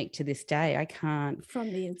stomach to this day. I can't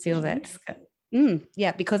from the inside. feel that.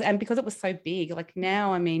 Yeah, because it was so big. Like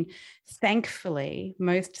now, I mean, thankfully,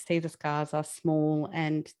 most Caesar scars are small,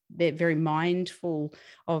 and they're very mindful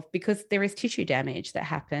of, because there is tissue damage that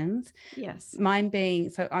happens. Yes. Mine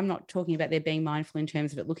being, so I'm not talking about there being mindful in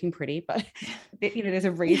terms of it looking pretty, but there's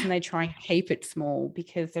a reason they try and keep it small,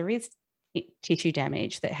 because there is tissue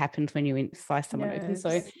damage that happens when you slice someone open.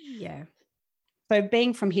 So So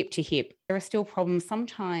being from hip to hip, there are still problems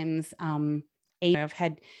sometimes. I've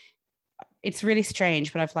had. It's really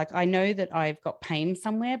strange, but I know that I've got pain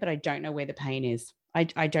somewhere, but I don't know where the pain is. I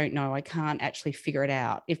don't know. I can't actually figure it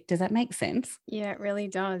out. Does that make sense? Yeah, it really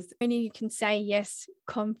does. And you can say yes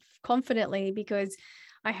confidently, because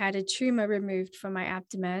I had a tumor removed from my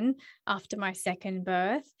abdomen after my second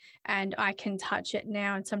birth, and I can touch it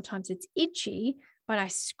now. And sometimes it's itchy, but I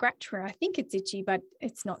scratch where I think it's itchy, but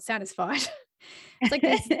it's not satisfied. It's like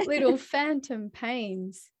these little phantom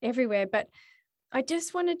pains everywhere. But I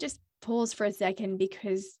just want to pause for a second,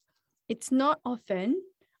 because it's not often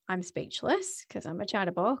I'm speechless because I'm a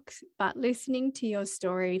chatterbox, but listening to your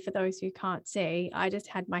story, for those who can't see, I just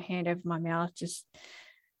had my hand over my mouth, just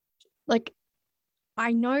like,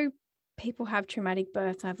 I know people have traumatic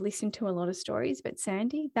births. I've listened to a lot of stories, but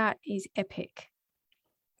Sandy, that is epic.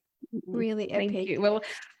 Really epic. Thank you. Well,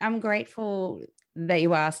 I'm grateful that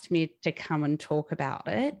you asked me to come and talk about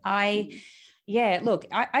it. Look,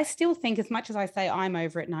 I still think, as much as I say I'm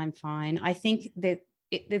over it and I'm fine, I think that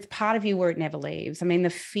there's part of you where it never leaves. I mean, the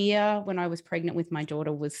fear when I was pregnant with my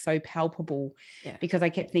daughter was so palpable, because I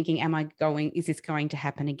kept thinking, is this going to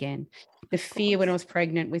happen again? The fear when I was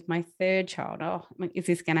pregnant with my third child, is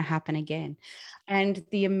this going to happen again? And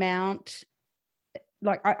the amount,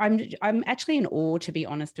 I'm actually in awe, to be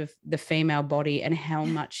honest, of the female body and how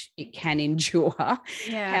much it can endure.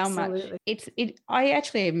 Yeah, absolutely. I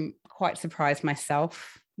actually am quite surprised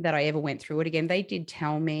myself that I ever went through it again. They did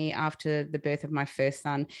tell me after the birth of my first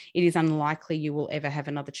son, it is unlikely you will ever have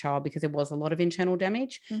another child, because there was a lot of internal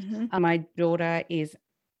damage. My daughter is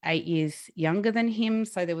 8 years younger than him,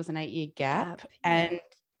 so there was an 8-year gap. And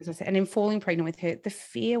as I said, and in falling pregnant with her, the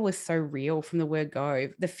fear was so real from the word go.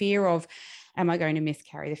 The fear of, am I going to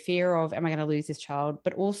miscarry? The fear of, am I going to lose this child?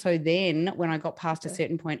 But also then when I got past a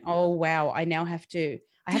certain point, oh, wow, I have to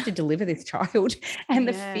deliver this child. And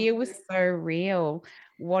the fear was so real.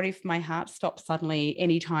 What if my heart stopped suddenly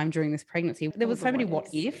any time during this pregnancy? There were so many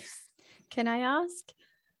what ifs. Can I ask,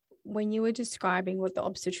 when you were describing what the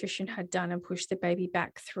obstetrician had done and pushed the baby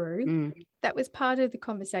back through, that was part of the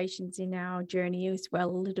conversations in our journey as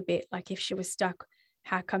well, a little bit, like if she was stuck,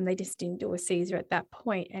 how come they just didn't do a Caesar at that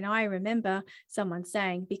point? And I remember someone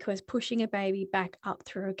saying, because pushing a baby back up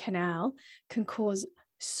through a canal can cause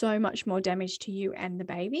so much more damage to you and the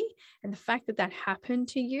baby. And the fact that that happened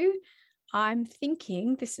to you, I'm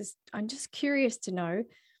thinking, I'm just curious to know,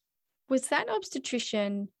 was that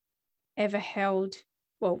obstetrician ever held,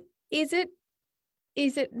 is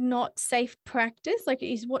it not safe practice? Like,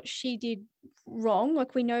 is what she did wrong.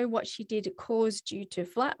 Like, we know what she did caused you to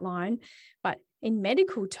flatline, but in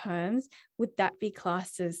medical terms, would that be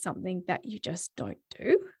classed as something that you just don't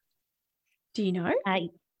do? Do you know?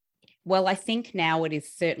 Well, I think now it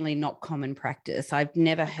is certainly not common practice. I've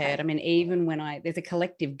never heard, I mean, even when there's a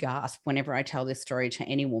collective gasp whenever I tell this story to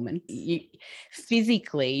any woman.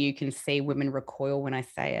 Physically, you can see women recoil when I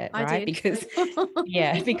say it, I right?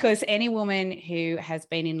 did. Because any woman who has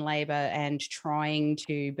been in labor and trying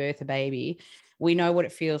to birth a baby, we know what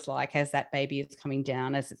it feels like as that baby is coming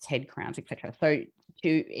down, as its head crowns, etc. So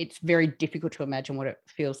it's very difficult to imagine what it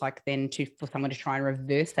feels like then for someone to try and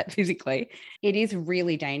reverse that physically. It is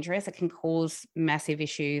really dangerous. It can cause massive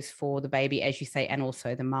issues for the baby, as you say, and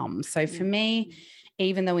also the mum. So for me,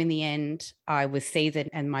 even though in the end I was seized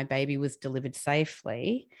and my baby was delivered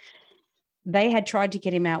safely, they had tried to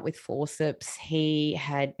get him out with forceps. He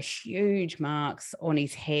had huge marks on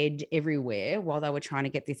his head everywhere while they were trying to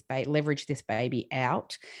get leverage this baby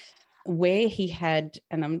out. Where he had,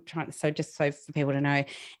 and I'm trying, so just so for people to know,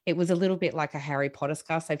 it was a little bit like a Harry Potter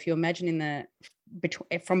scar. So if you imagine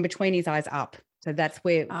from between his eyes up, so that's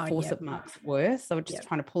where forceps marks were. So just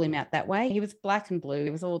trying to pull him out that way. He was black and blue.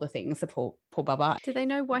 It was all the things, the poor Bubba. Do they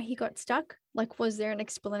know why he got stuck? Like, was there an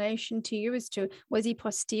explanation to you as to, was he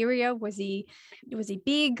posterior? Was he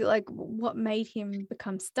big? Like, what made him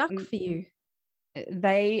become stuck for you?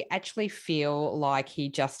 They actually feel like he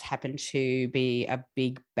just happened to be a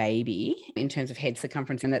big baby in terms of head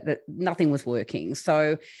circumference, and that nothing was working.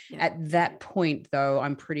 So at that point, though,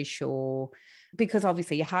 I'm pretty sure, because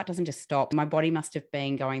obviously your heart doesn't just stop. My body must have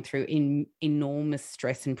been going through enormous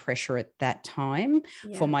stress and pressure at that time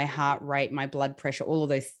for my heart rate, my blood pressure, all of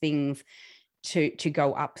those things to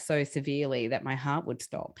go up so severely that my heart would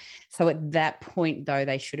stop. So at that point, though,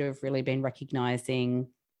 they should have really been recognizing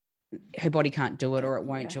her body can't do it, or it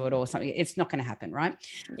won't do it, or something. It's not going to happen, right?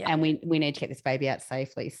 And we need to get this baby out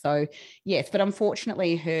safely. So yes, but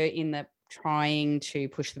unfortunately her in the trying to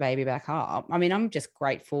push the baby back up, I mean, I'm just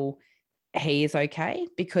grateful he is okay,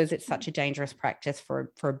 because it's such a dangerous practice for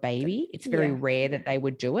a baby. It's very rare that they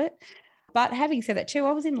would do it. But having said that too,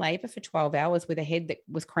 I was in labor for 12 hours with a head that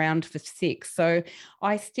was crowned for 6. So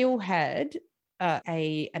I still had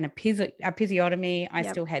an episiotomy. I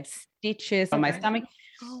still had stitches on my stomach.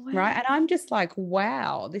 Oh, wow. Right. And I'm just like,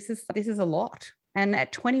 wow, this is a lot. And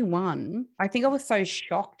at 21, I think I was so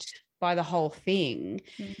shocked by the whole thing.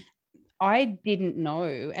 I didn't know.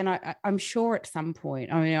 And I'm sure at some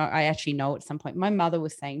point, I mean, I actually know at some point, my mother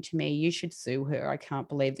was saying to me, you should sue her. I can't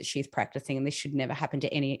believe that she's practicing and this should never happen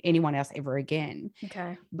to anyone else ever again.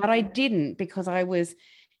 Okay. But I didn't, because I was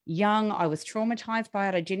young. I was traumatized by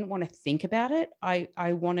it. I didn't want to think about it. I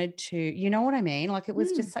wanted to, you know what I mean? Like, it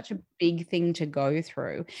was just such a big thing to go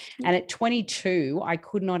through. And at 22, I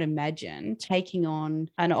could not imagine taking on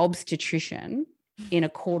an obstetrician in a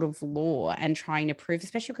court of law and trying to prove,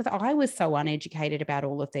 especially because I was so uneducated about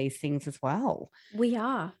all of these things as well. We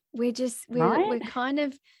are. We're kind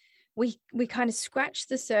of, we kind of scratch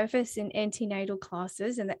the surface in antenatal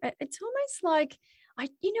classes, and it's almost like,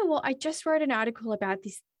 you know what, I just wrote an article about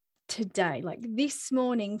this today, like this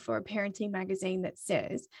morning, for a parenting magazine, that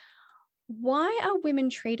says, why are women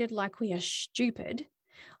treated like we are stupid?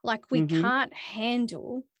 Like we can't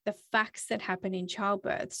handle the facts that happen in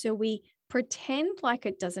childbirth. So we pretend like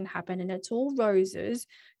it doesn't happen and it's all roses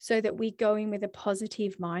so that we go in with a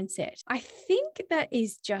positive mindset. I think that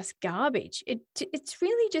is just garbage. It's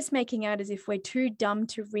really just making out as if we're too dumb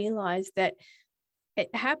to realize that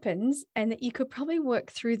it happens, and that you could probably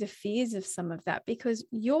work through the fears of some of that, because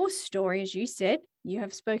your story, as you said, you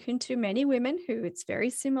have spoken to many women who it's very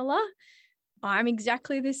similar. I'm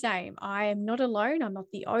exactly the same. I am not alone. I'm not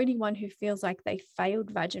the only one who feels like they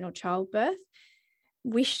failed vaginal childbirth,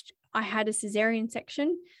 wished I had a cesarean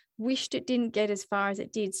section, wished it didn't get as far as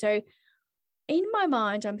it did. So in my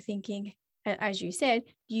mind, I'm thinking, as you said,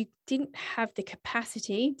 you didn't have the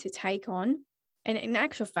capacity to take on, and in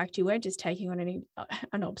actual fact, you weren't just taking on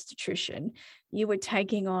an obstetrician, you were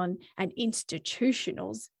taking on an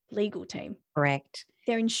institutional's legal team. Correct.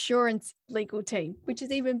 Their insurance legal team, which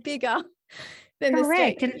is even bigger than the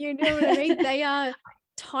state. You know what I mean? They are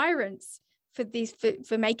tyrants for this,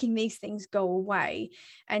 for making these things go away.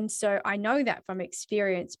 And so I know that from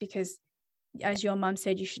experience, because as your mum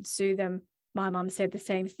said, you should sue them. My mum said the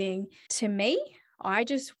same thing to me. I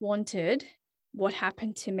just wanted what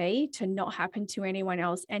happened to me to not happen to anyone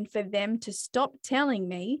else, and for them to stop telling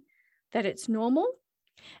me that it's normal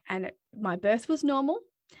and my birth was normal,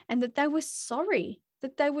 and that they were sorry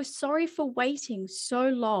for waiting so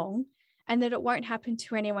long, and that it won't happen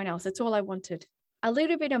to anyone else. That's all I wanted. a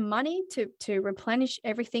little bit of money to replenish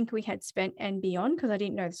everything we had spent and beyond, because I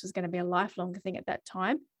didn't know this was going to be a lifelong thing at that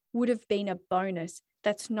time, would have been a bonus.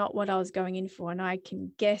 That's not what I was going in for. And I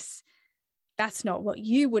can guess that's not what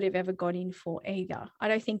you would have ever got in for either. I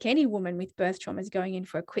don't think any woman with birth trauma is going in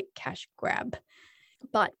for a quick cash grab.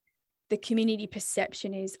 But the community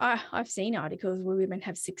perception is, I've seen articles where women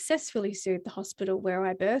have successfully sued the hospital where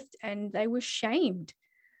I birthed and they were shamed.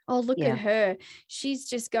 Oh, look at her. She's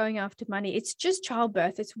just going after money. It's just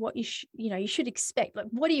childbirth. It's what you should expect. Like,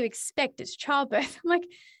 what do you expect? It's childbirth. I'm like,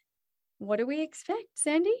 what do we expect,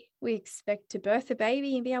 Sandy? We expect to birth a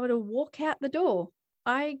baby and be able to walk out the door.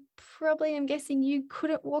 I probably am guessing you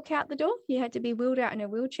couldn't walk out the door. You had to be wheeled out in a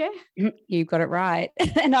wheelchair. You got it right.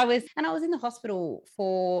 And I was in the hospital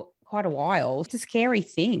for quite a while. It's a scary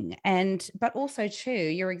thing. But also too,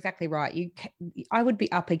 you're exactly right. I would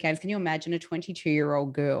be up against, can you imagine a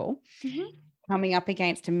 22-year-old girl coming up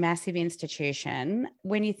against a massive institution?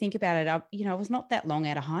 When you think about it, I was not that long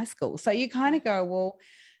out of high school. So you kind of go, well,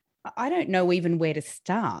 I don't know even where to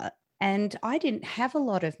start. And I didn't have a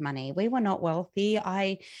lot of money. We were not wealthy.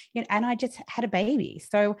 And I just had a baby.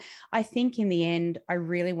 So I think in the end, I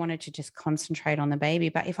really wanted to just concentrate on the baby.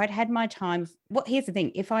 But if I'd had my time, here's the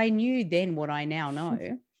thing. If I knew then what I now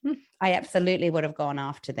know, I absolutely would have gone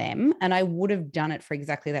after them. And I would have done it for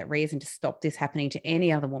exactly that reason, to stop this happening to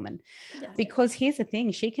any other woman. Yes. Because here's the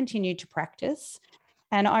thing. She continued to practice.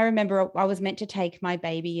 And I remember I was meant to take my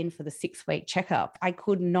baby in for the 6-week checkup. I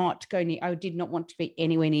could not go near, I did not want to be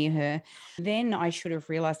anywhere near her. Then I should have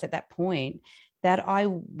realized at that point that I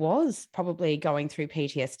was probably going through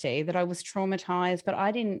PTSD, that I was traumatized, but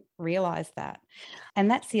I didn't realize that.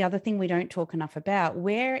 And that's the other thing we don't talk enough about.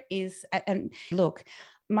 And look,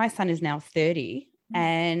 my son is now 30,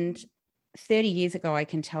 and 30 years ago, I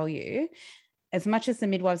can tell you, as much as the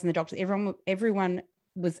midwives and the doctors, everyone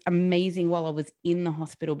was amazing while I was in the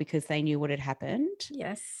hospital because they knew what had happened.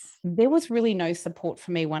 Yes. There was really no support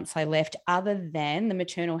for me once I left, other than the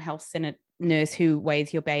maternal health center nurse who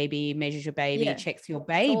weighs your baby, measures your baby, checks your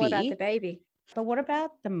baby. It's all about the baby. But what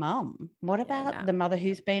about the mum? What about the mother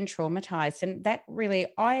who's been traumatized? And that really,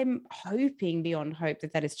 I'm hoping beyond hope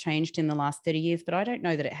that has changed in the last 30 years, but I don't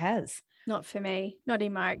know that it has. Not for me, not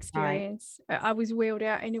in my experience. Right. I was wheeled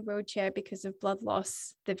out in a wheelchair because of blood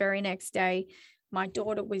loss. The very next day, my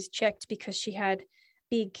daughter was checked because she had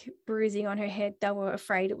big bruising on her head. They were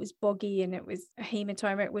afraid it was boggy and it was a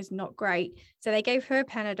hematoma. It was not great. So they gave her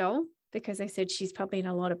Panadol because they said she's probably in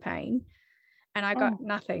a lot of pain. And I got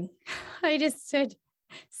nothing. I just said,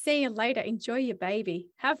 see you later. Enjoy your baby.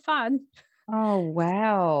 Have fun. Oh,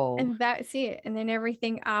 wow. And that's it. And then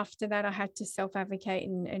everything after that, I had to self-advocate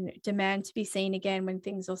and demand to be seen again when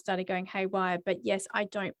things all started going haywire. But yes, I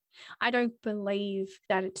don't believe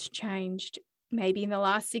that it's changed. Maybe in the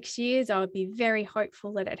last 6 years, I would be very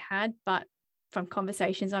hopeful that it had, but from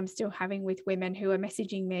conversations I'm still having with women who are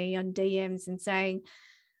messaging me on DMs and saying,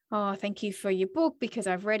 oh, thank you for your book because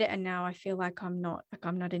I've read it and now I feel like I'm not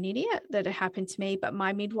an idiot that it happened to me. But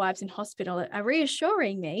my midwives in hospital are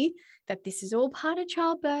reassuring me that this is all part of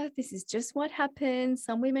childbirth. This is just what happens.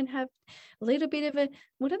 Some women have a little bit of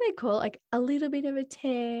what do they call it? Like a little bit of a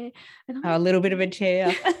tear. And a little bit of a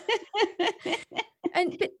tear.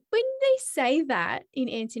 But when they say that in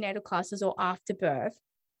antenatal classes or after birth,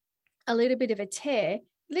 a little bit of a tear,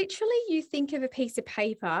 literally you think of a piece of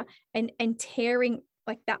paper and tearing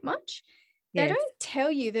like that much. Yes. They don't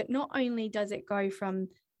tell you that not only does it go from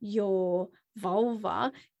your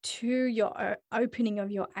vulva to your opening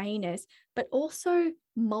of your anus, but also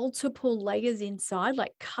multiple layers inside,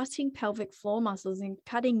 like cutting pelvic floor muscles and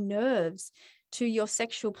cutting nerves to your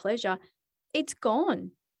sexual pleasure. It's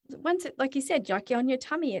gone. Once it, like you said, like on your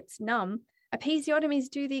tummy, it's numb. Episiotomies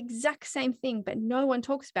do the exact same thing, but no one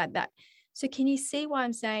talks about that. So can you see why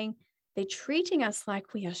I'm saying they're treating us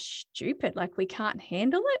like we are stupid, like we can't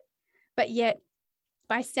handle it? But yet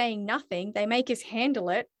by saying nothing, they make us handle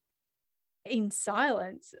it in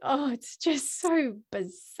silence. Oh, it's just so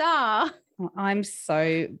bizarre. I'm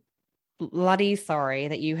so bloody sorry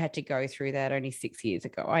that you had to go through that only 6 years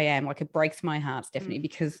ago. I am, like, it breaks my heart, Stephanie,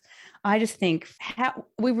 because I just think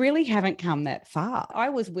we really haven't come that far. I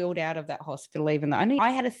was wheeled out of that hospital even though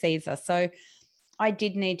I had a Caesar. So I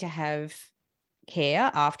did need to have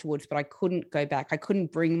care afterwards, but I couldn't go back. I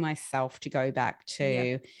couldn't bring myself to go back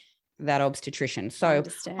to that obstetrician. So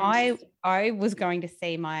I was going to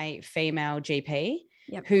see my female GP,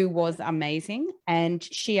 who was amazing, and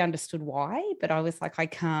she understood why, but I was like,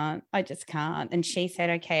 I just can't. And she said,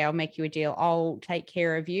 okay, I'll make you a deal. I'll take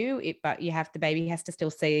care of you, but the baby has to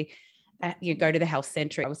still see, you go to the health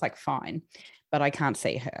center. I was like, fine. but I can't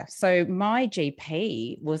see her. So my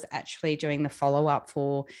GP was actually doing the follow-up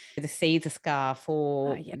for the Caesar scar,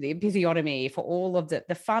 for the episiotomy, for all of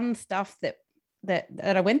the fun stuff that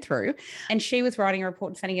I went through. And she was writing a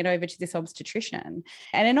report and sending it over to this obstetrician.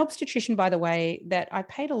 And an obstetrician, by the way, that I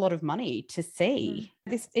paid a lot of money to see.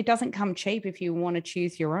 It doesn't come cheap if you want to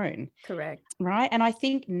choose your own. Correct. Right. And I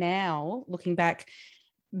think now, looking back,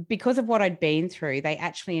 because of what I'd been through, they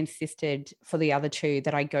actually insisted for the other two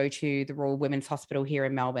that I go to the Royal Women's Hospital here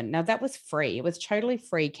in Melbourne. Now, that was free. It was totally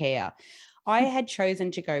free care. I had chosen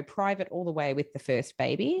to go private all the way with the first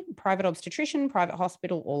baby, private obstetrician, private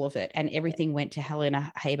hospital, all of it. And everything went to hell in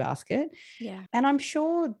a hay basket. Yeah. And I'm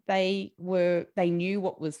sure they knew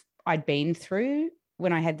what I'd been through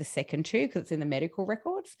when I had the second two, because it's in the medical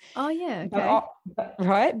records. Oh, yeah. Okay.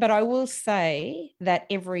 Right. But I will say that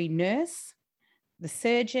every nurse, the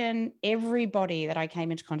surgeon, everybody that I came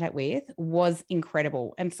into contact with was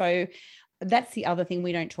incredible. And so that's the other thing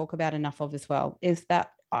we don't talk about enough of as well, is that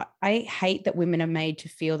I hate that women are made to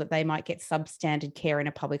feel that they might get substandard care in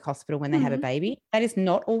a public hospital when they have a baby. That is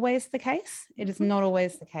not always the case. It is not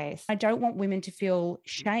always the case. I don't want women to feel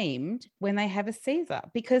shamed when they have a Caesar,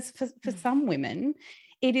 because for some women,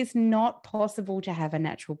 it is not possible to have a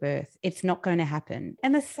natural birth. It's not going to happen.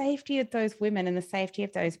 And the safety of those women and the safety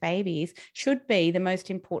of those babies should be the most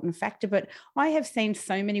important factor. But I have seen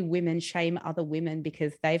so many women shame other women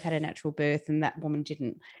because they've had a natural birth and that woman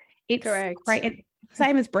didn't. It's Correct. great.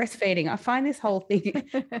 Same as breastfeeding. I find this whole thing,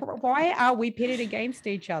 why are we pitted against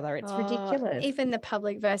each other? It's ridiculous. Even the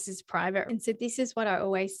public versus private. And so this is what I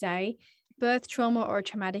always say. Birth trauma or a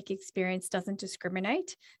traumatic experience doesn't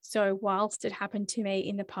discriminate. So whilst it happened to me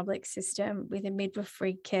in the public system with a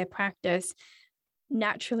midwifery care practice,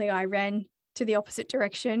 naturally I ran to the opposite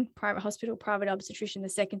direction, private hospital, private obstetrician the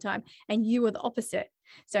second time, and you were the opposite.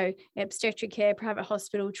 So obstetric care, private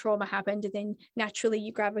hospital, trauma happened, and then naturally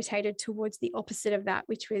you gravitated towards the opposite of that,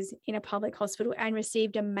 which was in a public hospital, and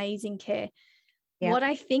received amazing care. Yep. What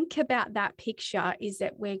I think about that picture is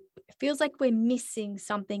that it feels like we're missing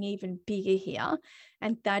something even bigger here.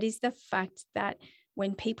 And that is the fact that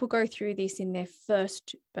when people go through this in their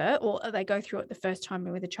first birth, or they go through it the first time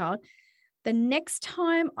with a child, the next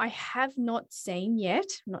time I have not seen yet,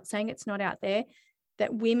 I'm not saying it's not out there,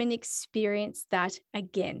 that women experience that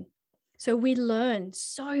again. So we learn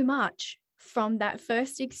so much from that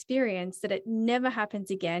first experience that it never happens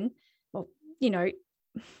again. Well,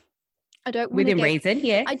 I don't want within reason,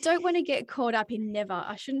 yeah. I don't want to get caught up in never.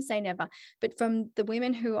 I shouldn't say never, but from the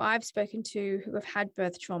women who I've spoken to who have had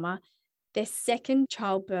birth trauma, their second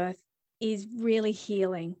childbirth is really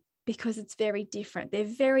healing because it's very different. They're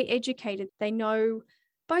very educated. They know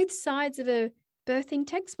both sides of a birthing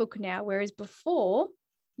textbook now, whereas before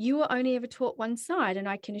you were only ever taught one side. And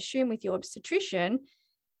I can assume with your obstetrician,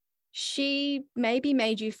 she maybe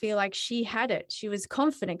made you feel like she had it. She was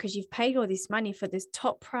confident because you've paid all this money for this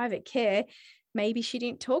top private care. Maybe she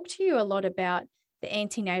didn't talk to you a lot about the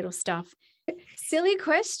antenatal stuff. Silly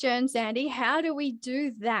question, Sandy. How do we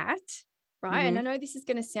do that? Right. And I know this is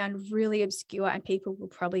going to sound really obscure and people will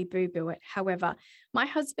probably boo-boo it. However, my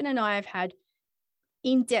husband and I have had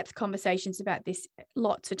in-depth conversations about this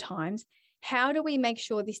lots of times. How do we make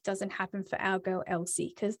sure this doesn't happen for our girl,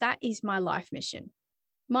 Elsie? Because that is my life mission.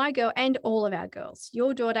 My girl and all of our girls,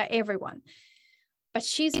 your daughter, everyone. But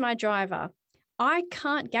she's my driver. I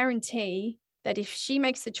can't guarantee that if she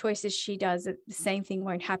makes the choices she does, that the same thing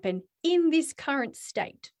won't happen in this current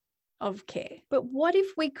state of care. But what if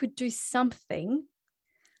we could do something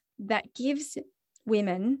that gives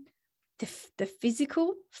women the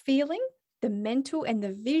physical feeling, the mental and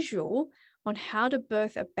the visual on how to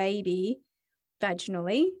birth a baby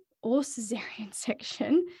vaginally or cesarean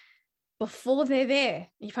section before they're there?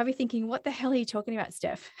 You're probably thinking, what the hell are you talking about,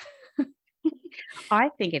 Steph? I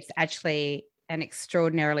think it's actually an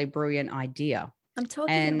extraordinarily brilliant idea. I'm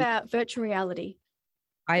talking about virtual reality.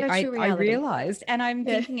 I realized, and I'm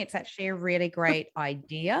thinking it's actually a really great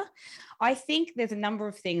idea. I think there's a number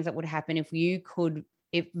of things that would happen if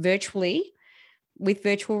with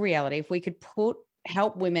virtual reality, if we could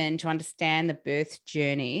help women to understand the birth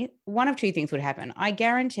journey, one of two things would happen. I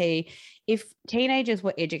guarantee if teenagers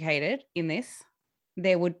were educated in this,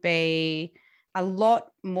 there would be a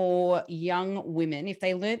lot more young women, if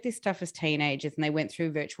they learnt this stuff as teenagers and they went through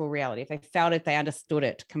virtual reality, if they felt it, they understood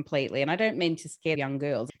it completely. And I don't mean to scare young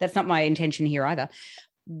girls. That's not my intention here either.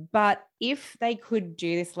 But if they could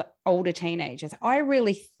do this like older teenagers, I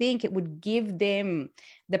really think it would give them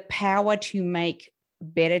the power to make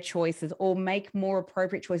better choices or make more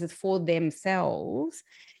appropriate choices for themselves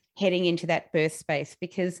heading into that birth space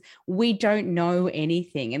because we don't know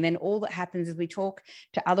anything. And then all that happens is we talk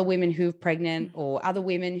to other women who are pregnant or other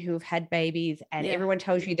women who have had babies, and everyone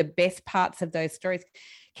tells you the best parts of those stories.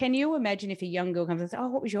 Can you imagine if a young girl comes and says, oh,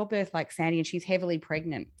 what was your birth like, Sandy? And she's heavily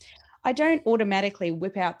pregnant. I don't automatically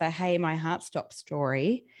whip out the, hey, my heart stopped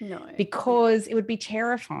story. No. Because it would be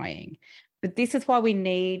terrifying. But this is why we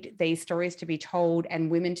need these stories to be told and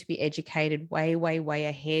women to be educated way, way, way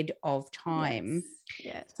ahead of time.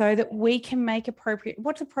 Yes. So that we can make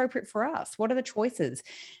what's appropriate for us. What are the choices?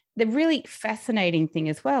 The really fascinating thing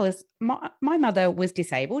as well is my mother was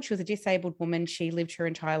disabled. She was a disabled woman. She lived her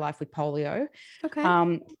entire life with polio.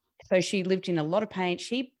 Okay. So she lived in a lot of pain.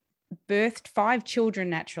 She birthed 5 children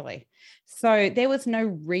naturally. So there was no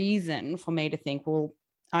reason for me to think, well,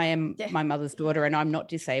 I am my mother's daughter and I'm not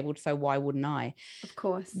disabled, so why wouldn't I? Of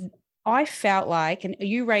course. I felt like, and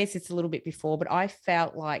you raised this a little bit before, but I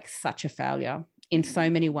felt like such a failure in so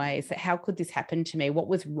many ways. That how could this happen to me? What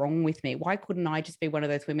was wrong with me? Why couldn't I just be one of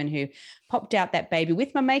those women who popped out that baby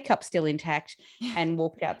with my makeup still intact and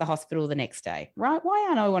walked out the hospital the next day, right? Why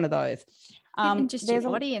aren't I one of those? Even just your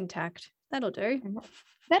body intact. That'll do.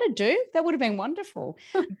 That'd do. That would have been wonderful.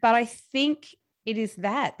 But I think it is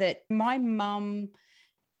that my mum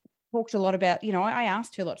talked a lot about, I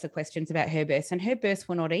asked her lots of questions about her births, and her births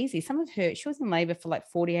were not easy. She was in labor for like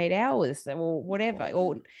 48 hours or whatever,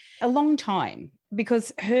 or a long time,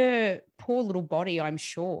 because her poor little body, I'm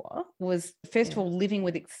sure, was first of all living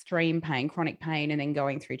with extreme pain, chronic pain, and then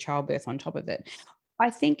going through childbirth on top of it. I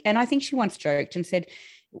think she once joked and said,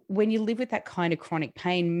 when you live with that kind of chronic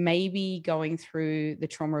pain, maybe going through the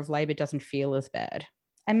trauma of labor doesn't feel as bad.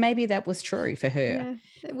 And maybe that was true for her.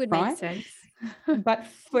 Yeah, it would make sense. But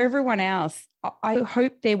for everyone else, I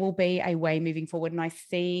hope there will be a way moving forward. And I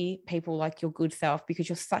see people like your good self, because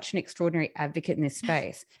you're such an extraordinary advocate in this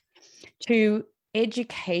space,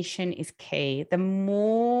 education is key. The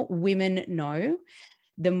more women know,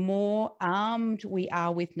 the more armed we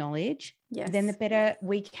are with knowledge, then the better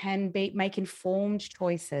we can make informed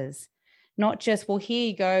choices. Not just, well, here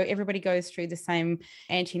you go, everybody goes through the same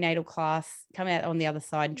antenatal class, come out on the other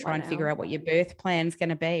side and try and figure out what your birth plan's going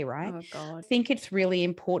to be, right? Oh, God. I think it's really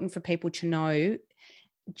important for people to know,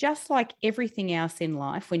 just like everything else in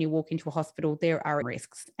life, when you walk into a hospital, there are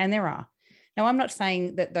risks, and there are. Now, I'm not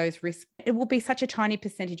saying that those risks, it will be such a tiny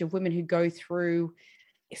percentage of women who go through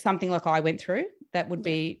something like I went through. That would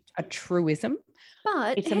be a truism.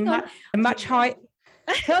 But it's a much high.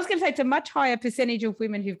 I was going to say it's a much higher percentage of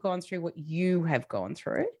women who've gone through what you have gone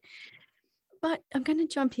through. But I'm going to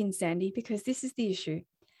jump in, Sandy, because this is the issue.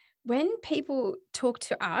 When people talk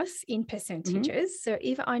to us in percentages, so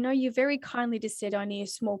if I know you very kindly just said only a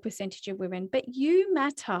small percentage of women, but you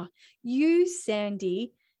matter. You,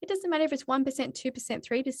 Sandy, it doesn't matter if it's 1%, 2%,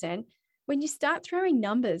 3%. When you start throwing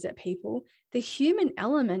numbers at people, the human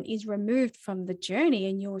element is removed from the journey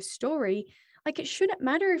and your story. Like, it shouldn't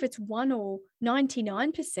matter if it's 1 or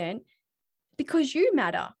 99%, because you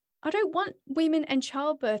matter. I don't want women and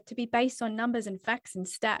childbirth to be based on numbers and facts and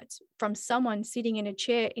stats from someone sitting in a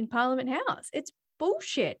chair in Parliament House. It's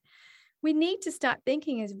bullshit. We need to start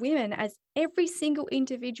thinking as women, as every single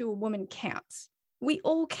individual woman counts. We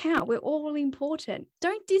all count. We're all important.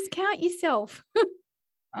 Don't discount yourself.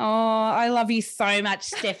 Oh, I love you so much,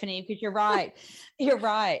 Stephanie, because you're right. You're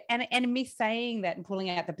right. And me saying that and pulling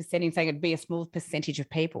out the percentage, saying it'd be a small percentage of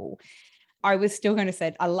people, I was still going to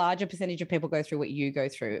say a larger percentage of people go through what you go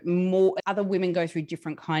through. More other women go through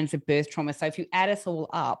different kinds of birth trauma. So if you add us all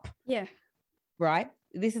up, right,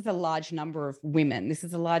 this is a large number of women. This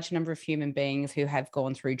is a large number of human beings who have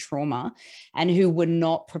gone through trauma and who were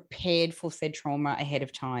not prepared for said trauma ahead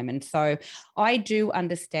of time. And so I do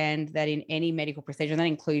understand that in any medical procedure, and that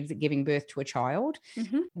includes giving birth to a child,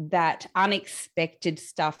 that unexpected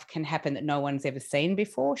stuff can happen that no one's ever seen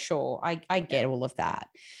before. Sure, I get all of that.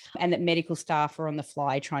 And that medical staff are on the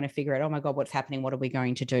fly trying to figure out, oh my God, what's happening? What are we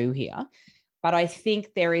going to do here? But I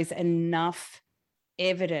think there is enough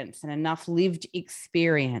evidence and enough lived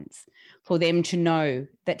experience for them to know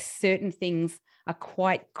that certain things are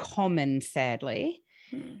quite common, sadly,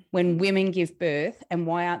 when women give birth. And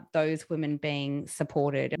why aren't those women being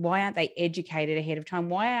supported? Why aren't they educated ahead of time?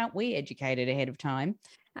 Why aren't we educated ahead of time?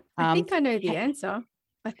 I think I know the answer.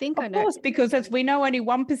 I know. Of course, because as we know, only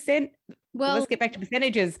 1%, well, let's get back to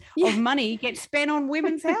percentages of money gets spent on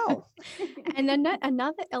women's health. And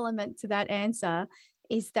another element to that answer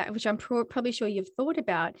is that, which I'm probably sure you've thought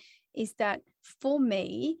about, is that for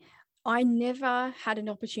me, I never had an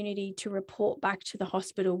opportunity to report back to the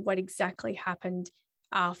hospital what exactly happened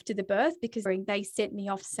after the birth, because they sent me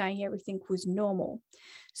off saying everything was normal.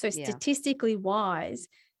 So statistically wise,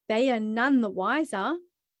 they are none the wiser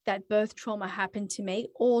that birth trauma happened to me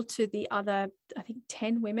or to the other, I think,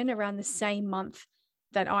 10 women around the same month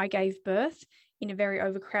that I gave birth in a very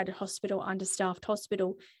overcrowded hospital, understaffed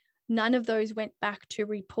hospital. None of those went back to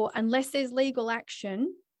report unless there's legal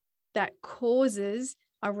action that causes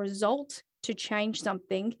a result to change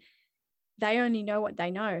something. They only know what they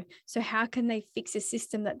know. So how can they fix a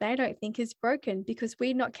system that they don't think is broken? Because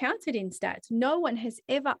we're not counted in stats. No one has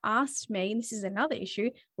ever asked me, and this is another issue,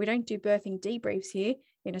 we don't do birthing debriefs here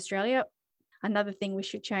in Australia, another thing we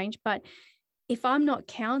should change. But if I'm not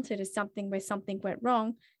counted as something where something went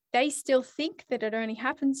wrong, they still think that it only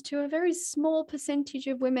happens to a very small percentage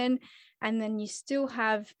of women. And then you still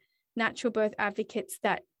have natural birth advocates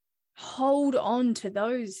that hold on to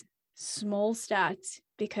those small stats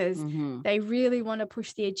because they really want to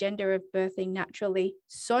push the agenda of birthing naturally,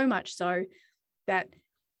 so much so that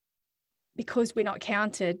because we're not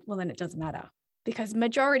counted, well, then it doesn't matter, because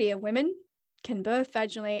majority of women can birth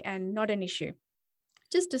vaginally and not an issue.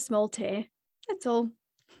 Just a small tear. That's all.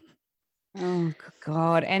 Oh,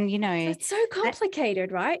 God. And, It's so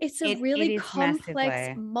complicated, right? It's a really complex,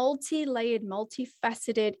 massively. multi-layered,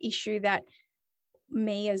 multifaceted issue that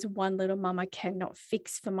me as one little mama cannot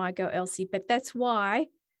fix for my girl Elsie. But that's why,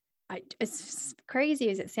 as crazy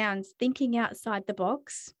as it sounds, thinking outside the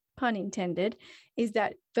box, pun intended, is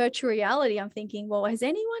that virtual reality. I'm thinking, well, has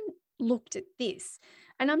anyone looked at this?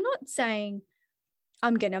 And I'm not saying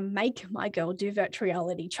I'm going to make my girl do virtual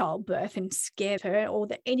reality childbirth and scare her, or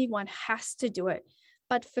that anyone has to do it.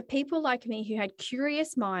 But for people like me who had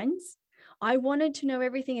curious minds, I wanted to know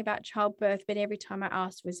everything about childbirth, but every time I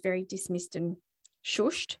asked was very dismissed and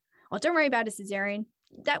shushed. Oh, don't worry about a cesarean.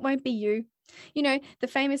 That won't be you. The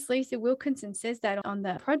famous Lisa Wilkinson says that on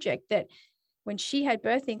the project, that when she had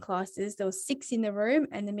birthing classes, there were 6 in the room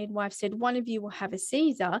and the midwife said, one of you will have a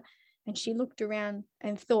Caesar. And she looked around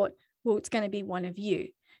and thought, well, it's going to be one of you.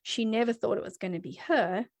 She never thought it was going to be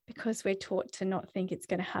her, because we're taught to not think it's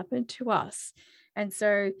going to happen to us. And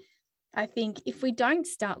so I think if we don't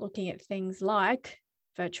start looking at things like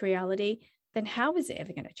virtual reality, then how is it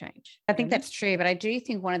ever going to change? I think that's true. But I do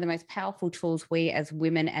think one of the most powerful tools we as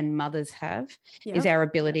women and mothers have is our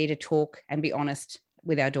ability to talk and be honest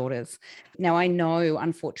with our daughters. Now, I know,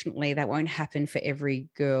 unfortunately, that won't happen for every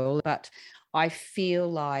girl, but I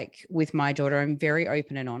feel like with my daughter, I'm very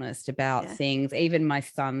open and honest about things, even my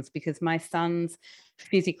sons, because my sons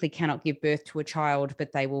physically cannot give birth to a child,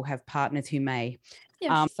 but they will have partners who may.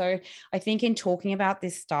 So I think in talking about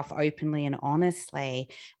this stuff openly and honestly,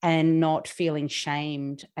 and not feeling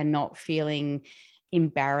shamed and not feeling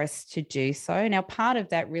embarrassed to do so. Now, part of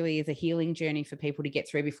that really is a healing journey for people to get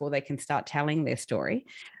through before they can start telling their story.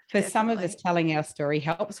 For some of us, telling our story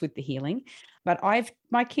helps with the healing. But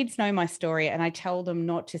my kids know my story, and I tell them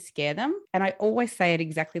not to scare them. And I always say it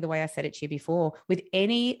exactly the way I said it to you before. With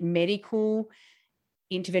any medical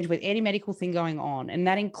intervention, with any medical thing going on, and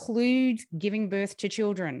that includes giving birth to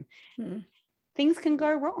children, things can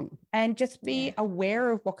go wrong, and just be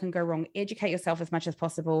aware of what can go wrong. Educate yourself as much as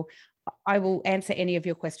possible. I will answer any of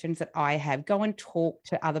your questions that I have. Go and talk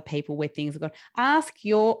to other people where things are going. Ask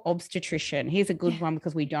your obstetrician. Here's a good one,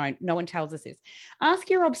 because no one tells us this. Ask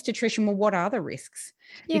your obstetrician, well, what are the risks?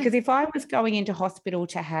 Because if I was going into hospital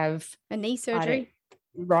to have a knee surgery,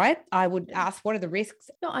 I would ask, what are the risks?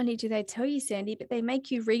 Not only do they tell you, Sandy, but they make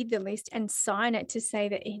you read the list and sign it to say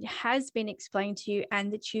that it has been explained to you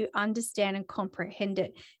and that you understand and comprehend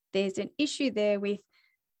it. There's an issue there with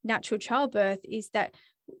natural childbirth, is that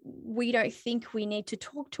we don't think we need to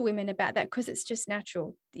talk to women about that because it's just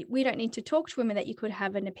natural. We don't need to talk to women that you could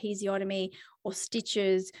have an episiotomy or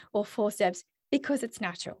stitches or forceps because it's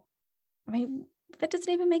natural. I mean, that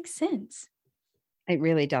doesn't even make sense. It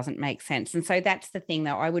really doesn't make sense. And so that's the thing,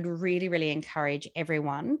 though. I would really, really encourage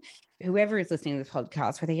everyone, whoever is listening to this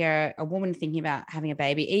podcast, whether you're a woman thinking about having a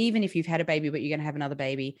baby, even if you've had a baby but you're going to have another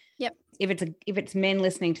baby. Yep. If it's men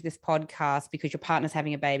listening to this podcast because your partner's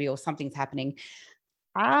having a baby or something's happening,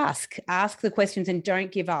 ask the questions and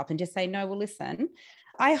don't give up, and just say, no, well, listen,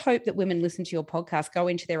 I hope that women listen to your podcast, go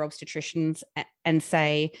into their obstetricians and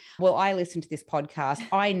say, well, I listened to this podcast.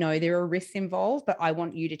 I know there are risks involved, but I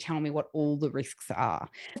want you to tell me what all the risks are.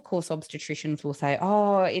 Of course, obstetricians will say,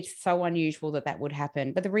 oh, it's so unusual that would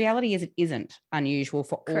happen. But the reality is it isn't unusual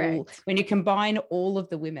for all. When you combine all of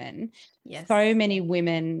the women, so many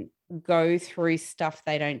women go through stuff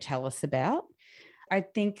they don't tell us about. I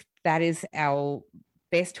think that is our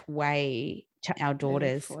best way to our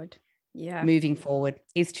daughters moving forward,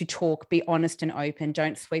 is to talk, be honest and open.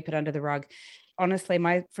 Don't sweep it under the rug. Honestly,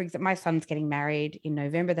 for example, my son's getting married in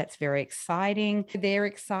November. That's very exciting. They're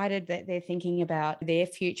excited that they're thinking about their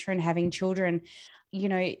future and having children.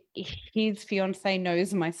 his fiance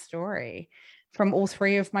knows my story from all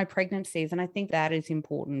three of my pregnancies. And I think that is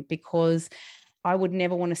important because I would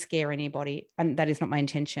never want to scare anybody. And that is not my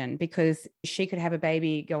intention, because she could have a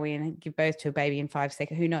baby, go in and give birth to a baby in 5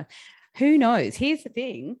 seconds. Who knows? Who knows? Here's the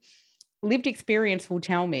thing. Lived experience will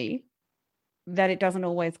tell me that it doesn't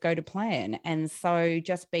always go to plan. And so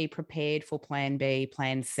just be prepared for plan B,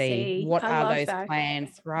 plan C. What I are love those that.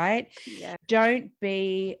 plans, right? Yeah. Don't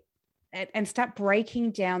be and start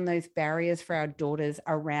breaking down those barriers for our daughters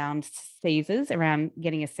around Caesars, around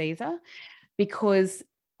getting a Caesar, because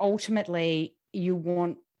ultimately we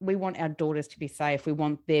want our daughters to be safe. We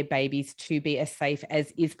want their babies to be as safe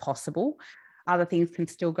as is possible. Other things can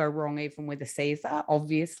still go wrong even with a Caesar,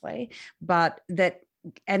 obviously,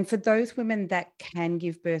 and for those women that can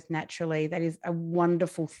give birth naturally, that is a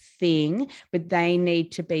wonderful thing, but they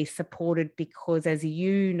need to be supported because, as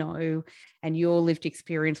you know, and your lived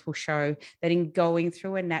experience will show, that in going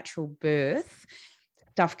through a natural birth,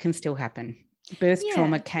 stuff can still happen. Birth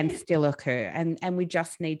trauma can still occur. And we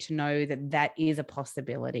just need to know that that is a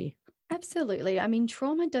possibility. Absolutely. I mean,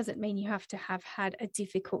 trauma doesn't mean you have to have had a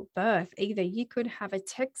difficult birth either. You could have a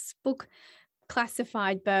textbook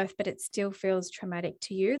classified birth, but it still feels traumatic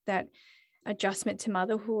to you. That adjustment to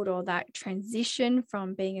motherhood, or that transition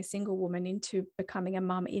from being a single woman into becoming a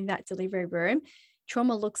mum in that delivery room,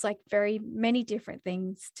 trauma looks like very many different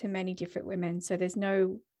things to many different women. So there's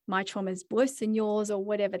no, my trauma is worse than yours or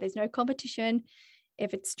whatever. There's no competition.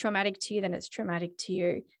 If it's traumatic to you, then it's traumatic to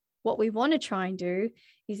you. What we want to try and do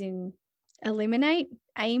is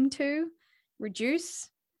aim to reduce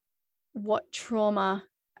what trauma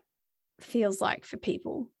feels like for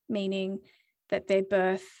people, meaning that their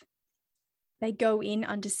birth, they go in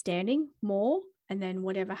understanding more, and then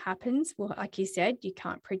whatever happens, well, like you said, you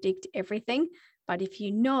can't predict everything, but if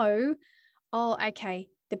you know, oh, okay,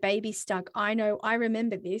 the baby's stuck, I know, I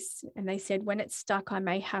remember this, and they said when it's stuck I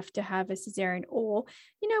may have to have a cesarean. Or,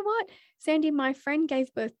 you know what, Sandy, my friend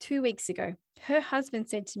gave birth 2 weeks ago. Her husband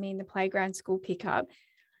said to me in the playground school pickup,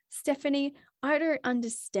 Stephanie, I don't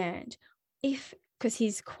understand because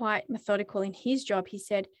he's quite methodical in his job. He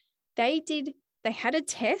said they had a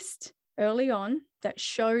test early on that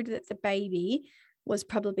showed that the baby was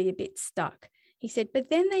probably a bit stuck. He said, but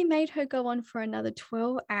then they made her go on for another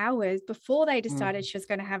 12 hours before they decided she was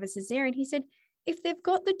going to have a cesarean. He said, if they've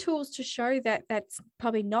got the tools to show that that's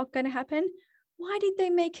probably not going to happen, why did they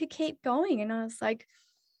make her keep going? And I was like,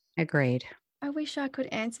 agreed. I wish I could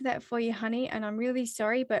answer that for you, honey. And I'm really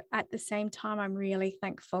sorry. But at the same time, I'm really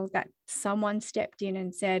thankful that someone stepped in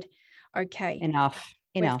and said, okay, enough.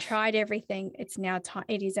 We've tried everything. It's now time.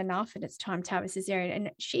 It is enough. And it's time to have a cesarean.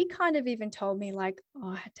 And she kind of even told me like, oh,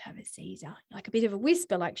 I had to have a Caesar, like a bit of a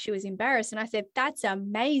whisper, like she was embarrassed. And I said, that's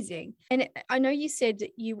amazing. And I know you said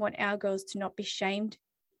that you want our girls to not be shamed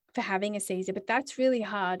for having a Caesar, but that's really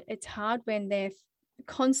hard. It's hard when they're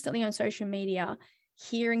constantly on social media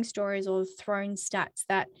hearing stories or thrown stats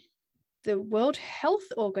that the World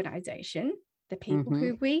Health Organization, the people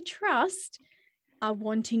who we trust, are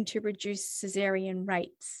wanting to reduce cesarean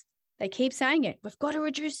rates. They keep saying it. We've got to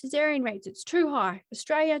reduce cesarean rates. It's too high.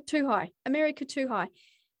 Australia, too high. America, too high.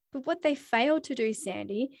 But what they fail to do,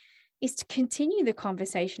 Sandy, is to continue the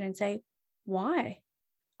conversation and say, why?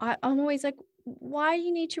 I'm always like, why do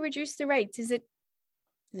you need to reduce the rates? Is it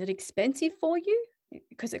expensive for you?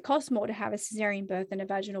 Because it costs more to have a cesarean birth than a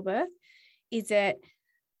vaginal birth? Is it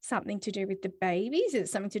something to do with the babies? Is it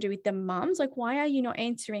something to do with the mums? Like, why are you not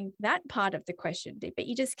answering that part of the question? But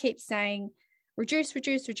you just keep saying, reduce,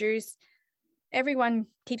 reduce, reduce. Everyone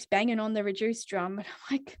keeps banging on the reduce drum. And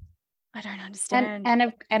I'm like, I don't understand.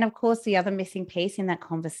 And of course, the other missing piece in that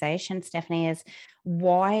conversation, Stephanie, is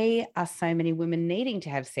why are so many women needing to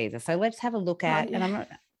have Caesar? So let's have a look at,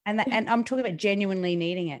 and I'm talking about genuinely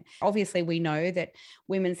needing it. Obviously, we know that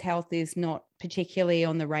women's health is not particularly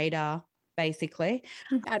on the radar, basically,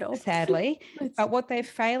 at all, sadly. But what they're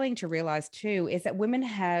failing to realize too is that women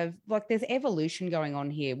have, like, there's evolution going on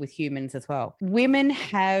here with humans as well. Women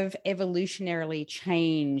have evolutionarily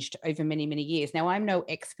changed over many, many years. Now, I'm no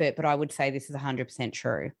expert, but I would say this is 100%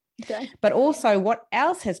 true. Okay. But also what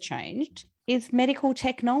else has changed is medical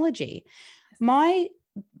technology.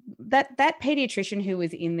 That pediatrician who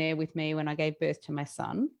was in there with me when I gave birth to my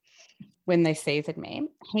son, when they Caesared me,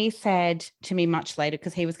 he said to me much later,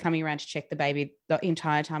 because he was coming around to check the baby the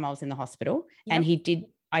entire time I was in the hospital. Yep. And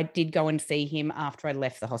I did go and see him after I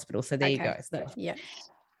left the hospital. So there you go. So, yeah.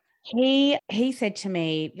 He said to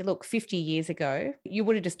me, look, 50 years ago, you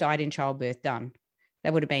would have just died in childbirth, done.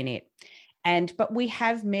 That would have been it. But we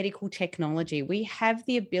have medical technology. We have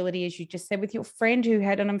the ability, as you just said, with your friend who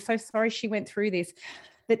had, and I'm so sorry she went through this,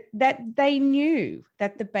 that they knew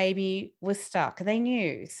that the baby was stuck. They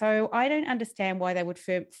knew. So I don't understand why they would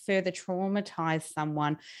further traumatize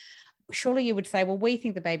someone. Surely you would say, well, we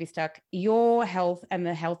think the baby's stuck. Your health and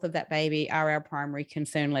the health of that baby are our primary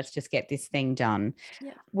concern. Let's just get this thing done.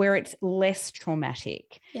 Yeah. Where it's less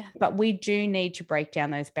traumatic. Yeah. But we do need to break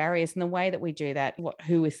down those barriers. And the way that we do that,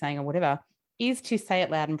 who is saying or whatever, is to say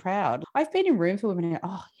it loud and proud. I've been in rooms where women go,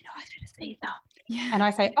 oh, I've had a Caesar. Yeah. And I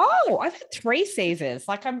say, oh, I've had 3 Caesars.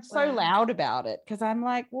 Like, I'm so Wow. loud about it because I'm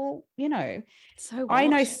like, well, So I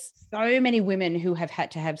know what? so many women who have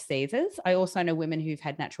had to have Caesars. I also know women who've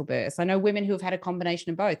had natural births. I know women who have had a combination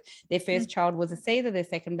of both. Their first child was a Caesar, their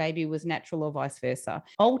second baby was natural, or vice versa.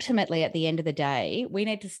 Ultimately, at the end of the day, we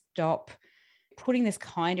need to stop putting this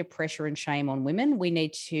kind of pressure and shame on women. We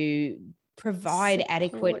need to provide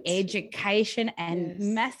adequate education and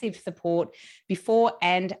massive support before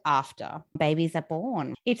and after babies are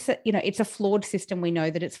born. It's a flawed system. We know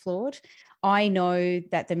that it's flawed. I know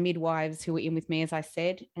that the midwives who were in with me, as I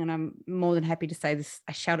said, and I'm more than happy to say this,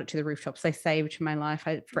 I shout it to the rooftops, they saved my life.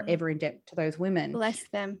 I'm forever in debt to those women. Bless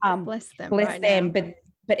them. Bless them. Bless right them. Now.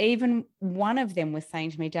 But even one of them was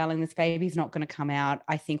saying to me, darling, this baby's not going to come out.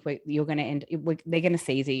 I think they're going to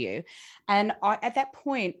Caesar you. And at that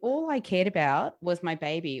point, all I cared about was my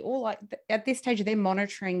baby. At this stage, they're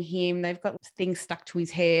monitoring him. They've got things stuck to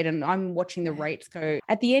his head and I'm watching the rates go.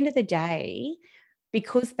 At the end of the day,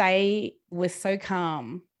 because they were so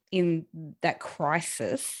calm in that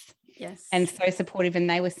crisis, and so supportive, and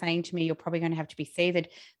they were saying to me, you're probably going to have to be Caesared.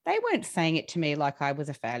 They weren't saying it to me like I was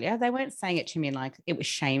a failure. They weren't saying it to me like it was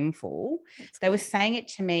shameful. They were saying it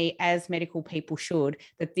to me, as medical people should,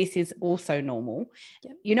 that this is also normal.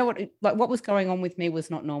 Yep. You know what was going on with me was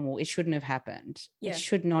not normal. It shouldn't have happened. It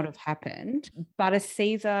should not have happened. But a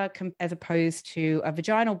Caesar, as opposed to a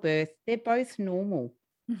vaginal birth, they're both normal.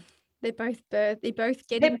 They're both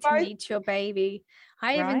getting to meet your baby.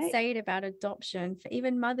 I even say it about adoption for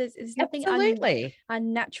even mothers. There's nothing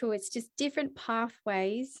unnatural. It's just different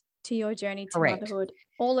pathways to your journey to motherhood.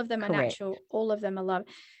 All of them are natural. All of them are love.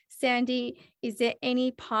 Sandy, is there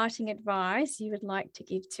any parting advice you would like to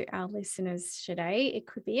give to our listeners today? It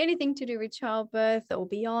could be anything to do with childbirth or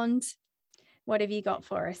beyond. What have you got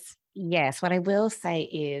for us? Yes, what I will say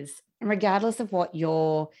is, regardless of what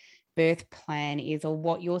your birth plan is or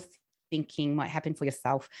what you're thinking might happen for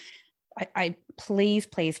yourself, I please,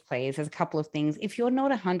 there's a couple of things. If you're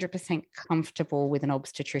not 100% comfortable with an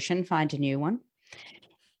obstetrician, find a new one.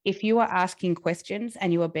 If you are asking questions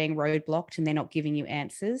and you are being roadblocked and they're not giving you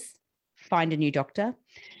answers, find a new doctor.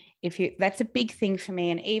 That's a big thing for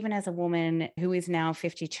me. And even as a woman who is now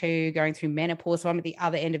 52, going through menopause, so I'm at the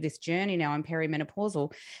other end of this journey now, I'm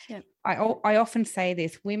perimenopausal. Yep. I often say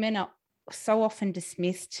this, women are so often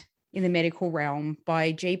dismissed in the medical realm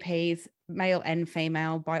by GPs, male and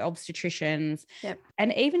female, by obstetricians,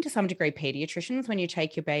 and even to some degree pediatricians. When you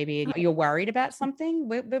take your baby and you're worried about something,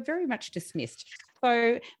 we're very much dismissed.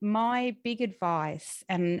 So my big advice,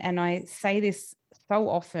 and I say this so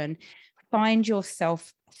often, find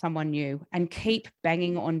yourself someone new and keep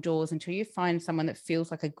banging on doors until you find someone that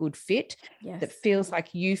feels like a good fit, that feels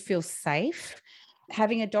like you feel safe.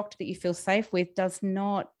 Having a doctor that you feel safe with does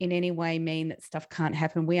not in any way mean that stuff can't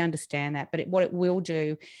happen. We understand that. But what it will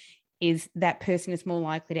do is that person is more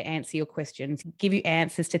likely to answer your questions, give you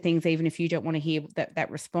answers to things, even if you don't want to hear that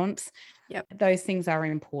response. Yep. Those things are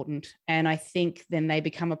important. And I think then they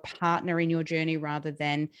become a partner in your journey rather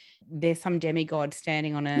than there's some demigod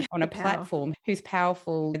standing on a platform who's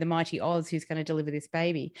powerful, the mighty Oz who's going to deliver this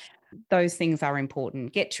baby. Those things are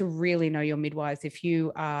important. Get to really know your midwives. If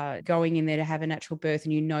you are going in there to have a natural birth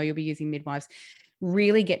and you know you'll be using midwives,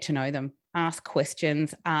 really get to know them. Ask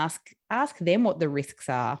questions. Ask them what the risks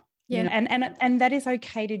are. Yeah. And that is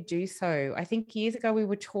okay to do so. I think years ago we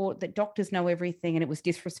were taught that doctors know everything and it was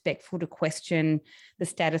disrespectful to question the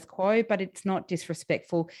status quo, but it's not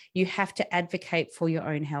disrespectful. You have to advocate for your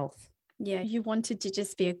own health. Yeah, you wanted to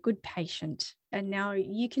just be a good patient, and now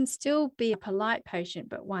you can still be a polite patient,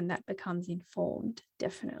 but one that becomes informed,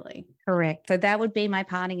 definitely. Correct. So that would be my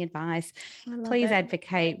parting advice. Please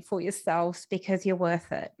advocate for yourselves because you're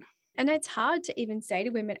worth it. And it's hard to even say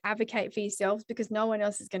to women, advocate for yourselves, because no one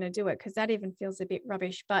else is going to do it, because that even feels a bit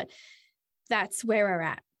rubbish. But that's where we're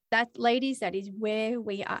at. Ladies, that is where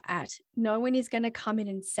we are at. No one is going to come in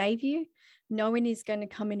and save you. No one is going to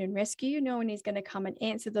come in and rescue you. No one is going to come and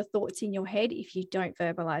answer the thoughts in your head if you don't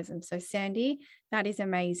verbalize them. So Sandy, that is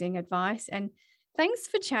amazing advice. And thanks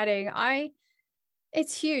for chatting.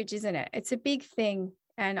 It's huge, isn't it? It's a big thing.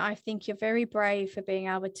 And I think you're very brave for being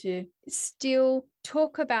able to still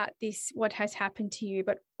talk about this, what has happened to you,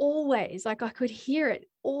 but always, like I could hear it,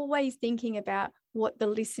 always thinking about what the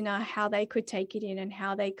listener, how they could take it in and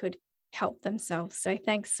how they could help themselves. So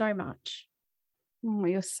thanks so much. Oh,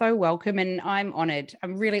 you're so welcome. And I'm honored.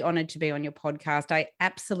 I'm really honored to be on your podcast. I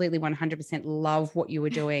absolutely 100% love what you were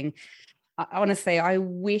doing. Honestly, I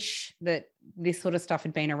wish that this sort of stuff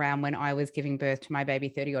had been around when I was giving birth to my baby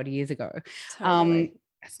 30 odd years ago. Totally.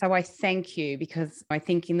 So I thank you, because I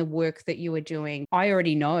think in the work that you are doing, I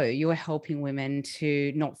already know you are helping women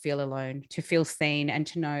to not feel alone, to feel seen, and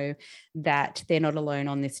to know that they're not alone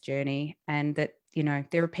on this journey, and that, you know,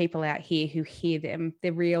 there are people out here who hear them.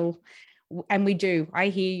 They're real. And we do. I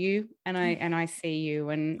hear you and I see you.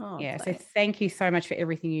 And so thank you so much for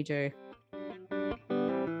everything you do.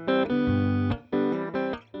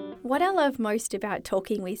 What I love most about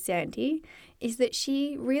talking with Sandy is that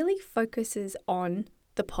she really focuses on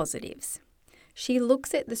the positives. She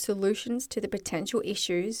looks at the solutions to the potential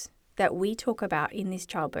issues that we talk about in this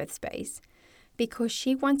childbirth space, because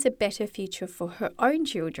she wants a better future for her own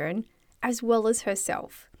children as well as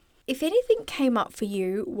herself. If anything came up for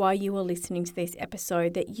you while you were listening to this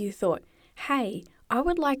episode that you thought, hey, I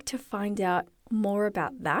would like to find out more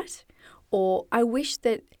about that, or I wish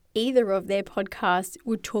that either of their podcasts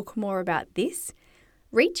would talk more about this,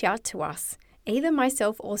 reach out to us. Either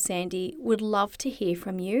myself or Sandy would love to hear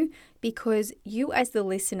from you, because you as the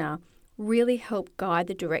listener really help guide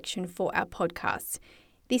the direction for our podcasts.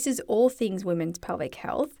 This is all things women's pelvic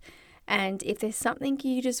health. And if there's something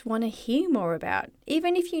you just want to hear more about,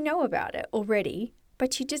 even if you know about it already,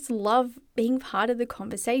 but you just love being part of the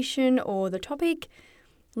conversation or the topic,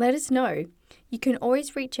 let us know. You can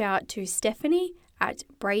always reach out to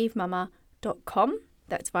stephanie@bravemama.com.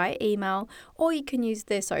 That's via email, or you can use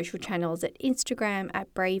their social channels at Instagram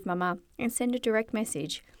 @bravemama and send a direct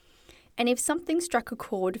message. And if something struck a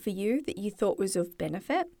chord for you that you thought was of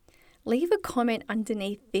benefit, leave a comment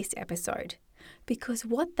underneath this episode, because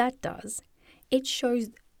what that does, it shows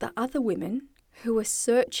the other women who are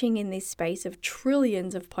searching in this space of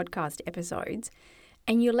trillions of podcast episodes,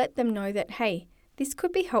 and you let them know that, hey, this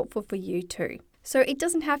could be helpful for you too. So it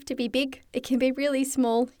doesn't have to be big. It can be really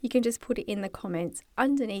small. You can just put it in the comments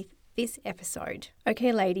underneath this episode.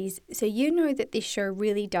 Okay, ladies, so you know that this show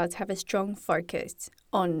really does have a strong focus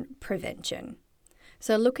on prevention.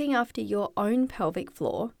 So looking after your own pelvic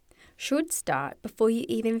floor should start before you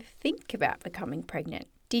even think about becoming pregnant.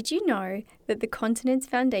 Did you know that the Continence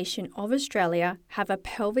Foundation of Australia have a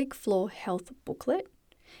pelvic floor health booklet?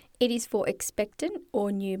 It is for expectant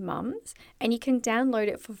or new mums, and you can download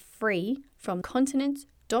it for free from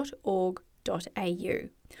continence.org.au.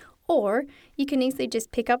 Or you can easily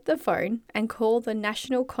just pick up the phone and call the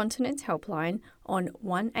National Continence Helpline on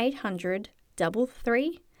 1800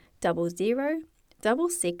 33 00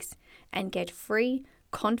 66 and get free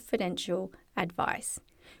confidential advice.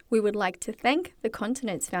 We would like to thank the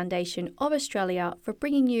Continence Foundation of Australia for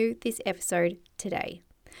bringing you this episode today.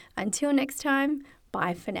 Until next time,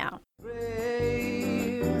 bye for now.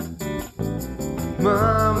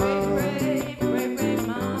 Mama.